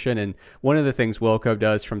instrumentation. And one of the things Wilco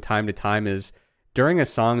does from time to time is during a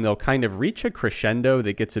song, they'll kind of reach a crescendo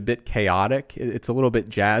that gets a bit chaotic. It's a little bit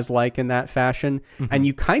jazz-like in that fashion. Mm-hmm. And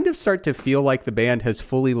you kind of start to feel like the band has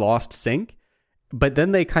fully lost sync, but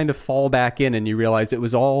then they kind of fall back in and you realize it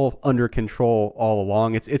was all under control all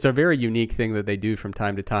along. It's a very unique thing that they do from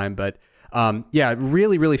time to time. But yeah,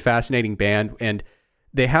 really, really fascinating band. And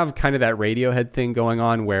they have kind of that Radiohead thing going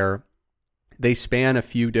on where they span a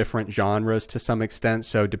few different genres to some extent.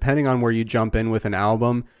 So depending on where you jump in with an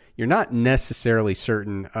album, you're not necessarily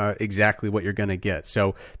certain exactly what you're going to get.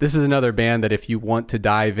 So this is another band that if you want to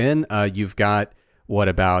dive in, you've got,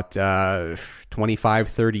 about 25,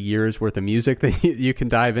 30 years worth of music that you can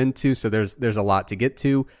dive into. So there's a lot to get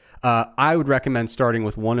to. I would recommend starting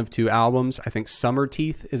with one of two albums. I think Summer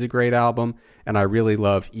Teeth is a great album, and I really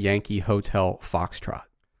love Yankee Hotel Foxtrot.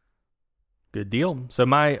 Good deal. So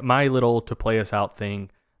my little to play us out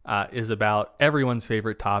thing is about everyone's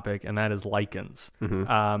favorite topic, and that is lichens.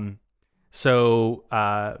 Mm-hmm. So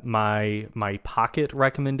my pocket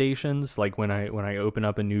recommendations, like when I open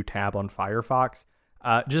up a new tab on Firefox,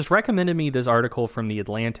 just recommended me this article from The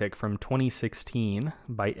Atlantic from 2016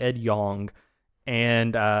 by Ed Yong,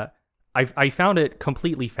 and I found it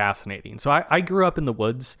completely fascinating. So I grew up in the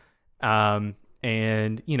woods, and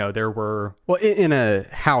there were in a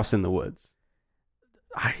house in the woods.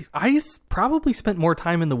 I probably spent more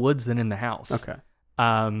time in the woods than in the house. Okay.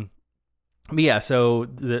 But yeah, so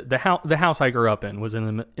the house I grew up in was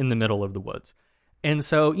in the middle of the woods, and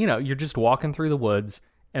so you're just walking through the woods,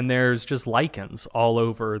 and there's just lichens all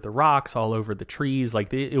over the rocks, all over the trees.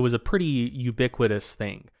 Like it was a pretty ubiquitous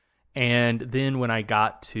thing. And then when I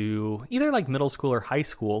got to either like middle school or high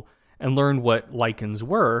school and learned what lichens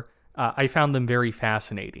were, I found them very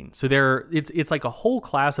fascinating. So it's like a whole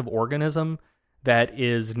class of organism that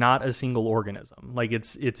is not a single organism. Like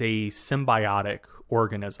it's a symbiotic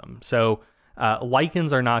organism. So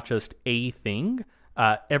lichens are not just a thing.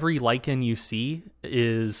 Every lichen you see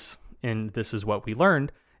is, and this is what we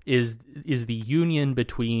learned, is the union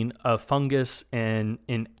between a fungus and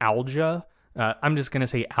an alga. I'm just going to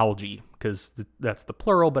say algae because that's the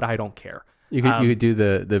plural, but I don't care. You could do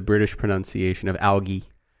the British pronunciation of algae.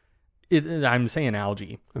 I'm saying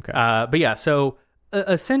algae. Okay. But yeah, so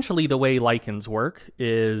essentially the way lichens work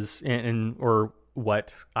is, or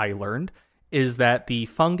what I learned, is that the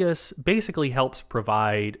fungus basically helps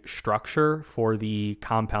provide structure for the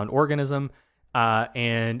compound organism,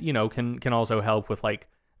 and can also help with like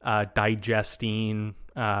digesting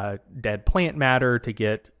dead plant matter to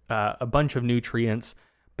get a bunch of nutrients.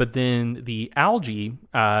 But then the algae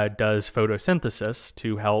does photosynthesis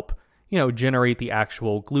to help generate the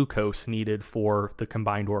actual glucose needed for the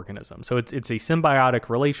combined organism. So it's a symbiotic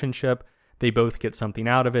relationship. They both get something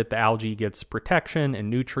out of it. The algae gets protection and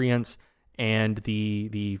nutrients, and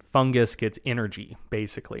the fungus gets energy,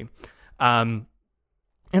 basically. And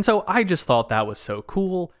so I just thought that was so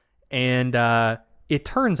cool. And it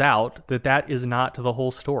turns out that is not the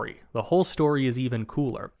whole story. The whole story is even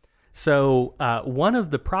cooler. So one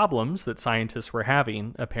of the problems that scientists were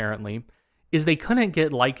having, apparently, is they couldn't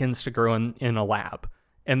get lichens to grow in a lab.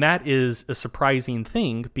 And that is a surprising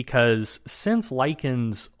thing because since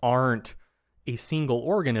lichens aren't a single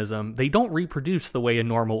organism, they don't reproduce the way a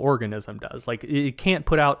normal organism does. Like it can't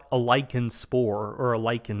put out a lichen spore or a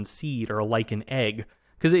lichen seed or a lichen egg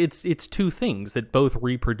because it's two things that both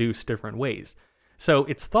reproduce different ways. So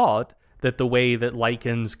it's thought that the way that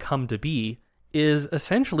lichens come to be is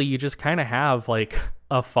essentially you just kind of have like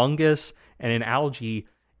a fungus and an algae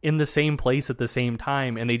in the same place at the same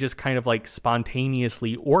time, and they just kind of like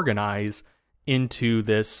spontaneously organize into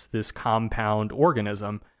this compound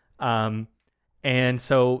organism. And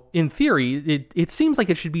so in theory, it seems like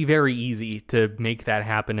it should be very easy to make that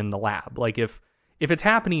happen in the lab. Like if it's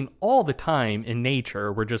happening all the time in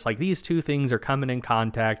nature, we're just like these two things are coming in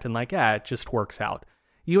contact and like, it just works out.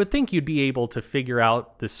 You would think you'd be able to figure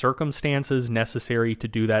out the circumstances necessary to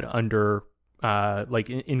do that under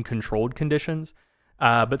in controlled conditions.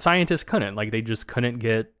 But scientists couldn't. Like they just couldn't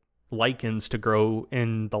get lichens to grow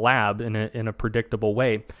in the lab in a predictable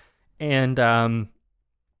way. And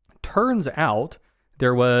turns out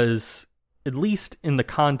there was, at least in the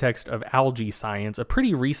context of algae science, a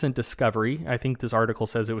pretty recent discovery. I think this article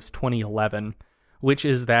says it was 2011, which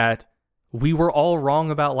is that we were all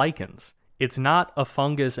wrong about lichens. It's not a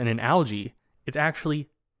fungus and an algae. It's actually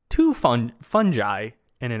two fungi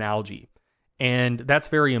and an algae. And that's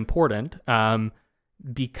very important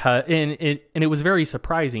because it was very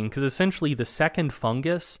surprising because essentially the second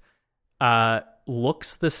fungus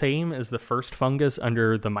looks the same as the first fungus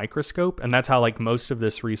under the microscope, and that's how like most of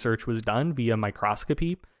this research was done, via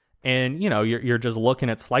microscopy. And you're just looking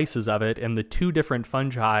at slices of it, and the two different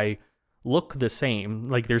fungi look the same.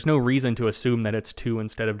 Like there's no reason to assume that it's two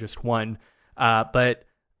instead of just one. But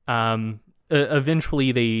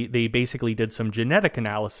eventually they basically did some genetic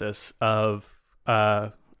analysis of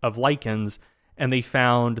lichens, and they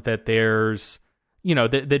found that there's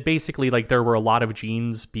that basically like there were a lot of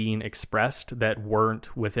genes being expressed that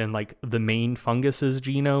weren't within like the main fungus's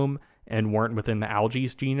genome and weren't within the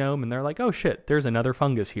algae's genome. And they're like, oh shit, there's another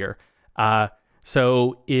fungus here.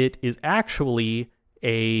 So it is actually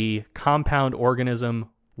a compound organism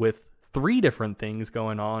with three different things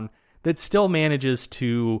going on that still manages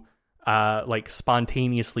to like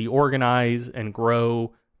spontaneously organize and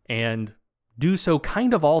grow and do so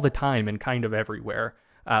kind of all the time and kind of everywhere,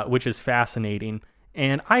 which is fascinating.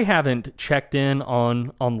 And I haven't checked in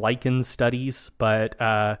on lichen studies, but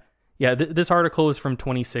this article is from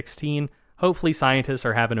 2016. Hopefully scientists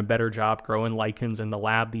are having a better job growing lichens in the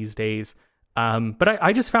lab these days. But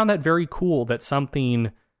I just found that very cool, that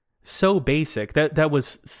something so basic, that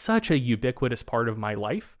was such a ubiquitous part of my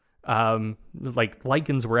life, like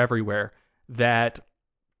lichens were everywhere, that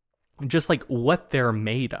just like what they're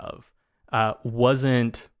made of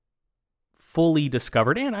wasn't fully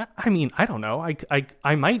discovered. And I mean, I don't know.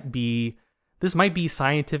 I might be, this might be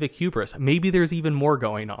scientific hubris. Maybe there's even more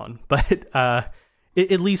going on, but at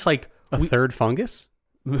least like a third fungus.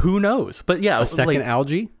 Who knows? But yeah, a second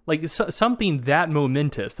algae, like something that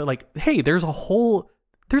momentous. That like, hey, there's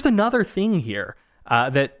another thing here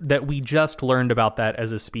that we just learned about that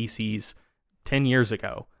as a species 10 years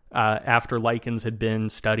ago, after lichens had been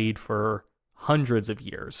studied for hundreds of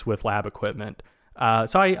years with lab equipment.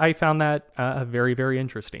 So I found that very, very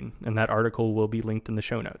interesting, and that article will be linked in the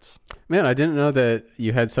show notes. Man, I didn't know that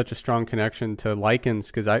you had such a strong connection to lichens,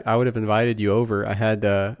 because I would have invited you over. I had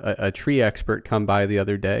a tree expert come by the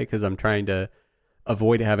other day because I'm trying to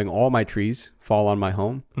avoid having all my trees fall on my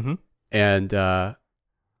home. Mm-hmm. And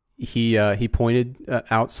he pointed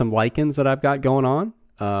out some lichens that I've got going on.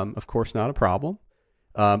 Of course, not a problem.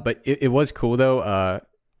 But it was cool, though.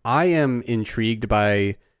 I am intrigued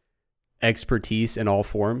by expertise in all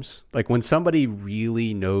forms. Like when somebody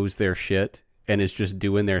really knows their shit and is just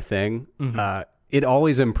doing their thing, mm-hmm. It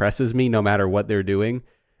always impresses me no matter what they're doing.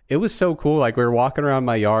 It was so cool. Like we were walking around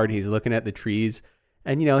my yard, he's looking at the trees,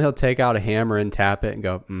 and he'll take out a hammer and tap it and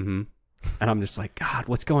go, mm-hmm. And I'm just like, God,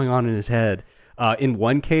 what's going on in his head? In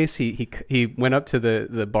one case, he went up to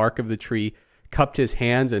the bark of the tree, cupped his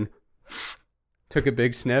hands and took a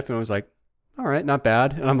big sniff, and was like, all right, not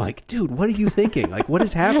bad. And I'm like, dude, what are you thinking? Like, what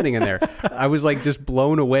is happening in there? I was like just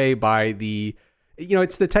blown away by the,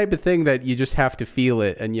 it's the type of thing that you just have to feel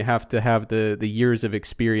it, and you have to have the years of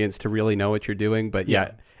experience to really know what you're doing. But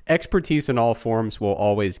yeah, expertise in all forms will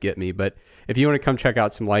always get me. But if you want to come check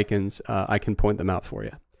out some lichens, I can point them out for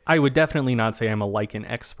you. I would definitely not say I'm a lichen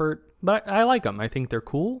expert, but I like them. I think they're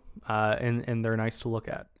cool, and they're nice to look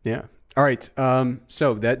at. Yeah. All right.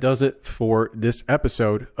 So that does it for this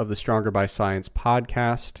episode of the Stronger by Science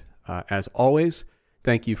podcast. As always,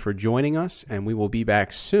 thank you for joining us, and we will be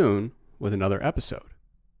back soon with another episode.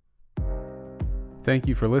 Thank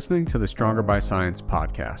you for listening to the Stronger by Science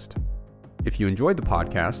podcast. If you enjoyed the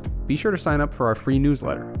podcast, be sure to sign up for our free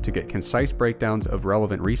newsletter to get concise breakdowns of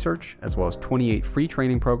relevant research, as well as 28 free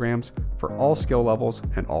training programs for all skill levels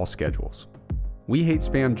and all schedules. We hate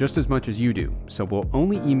spam just as much as you do, so we'll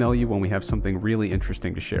only email you when we have something really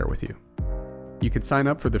interesting to share with you. You can sign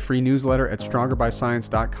up for the free newsletter at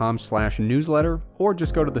strongerbyscience.com/newsletter, or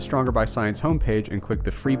just go to the Stronger by Science homepage and click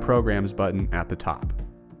the free programs button at the top.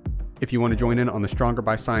 If you want to join in on the Stronger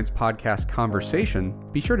by Science podcast conversation,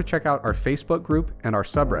 be sure to check out our Facebook group and our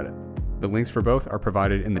subreddit. The links for both are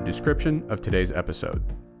provided in the description of today's episode.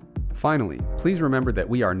 Finally, please remember that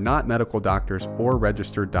we are not medical doctors or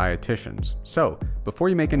registered dietitians. So, before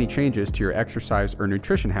you make any changes to your exercise or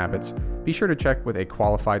nutrition habits, be sure to check with a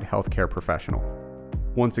qualified healthcare professional.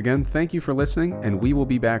 Once again, thank you for listening, and we will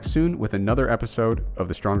be back soon with another episode of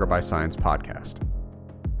the Stronger by Science podcast.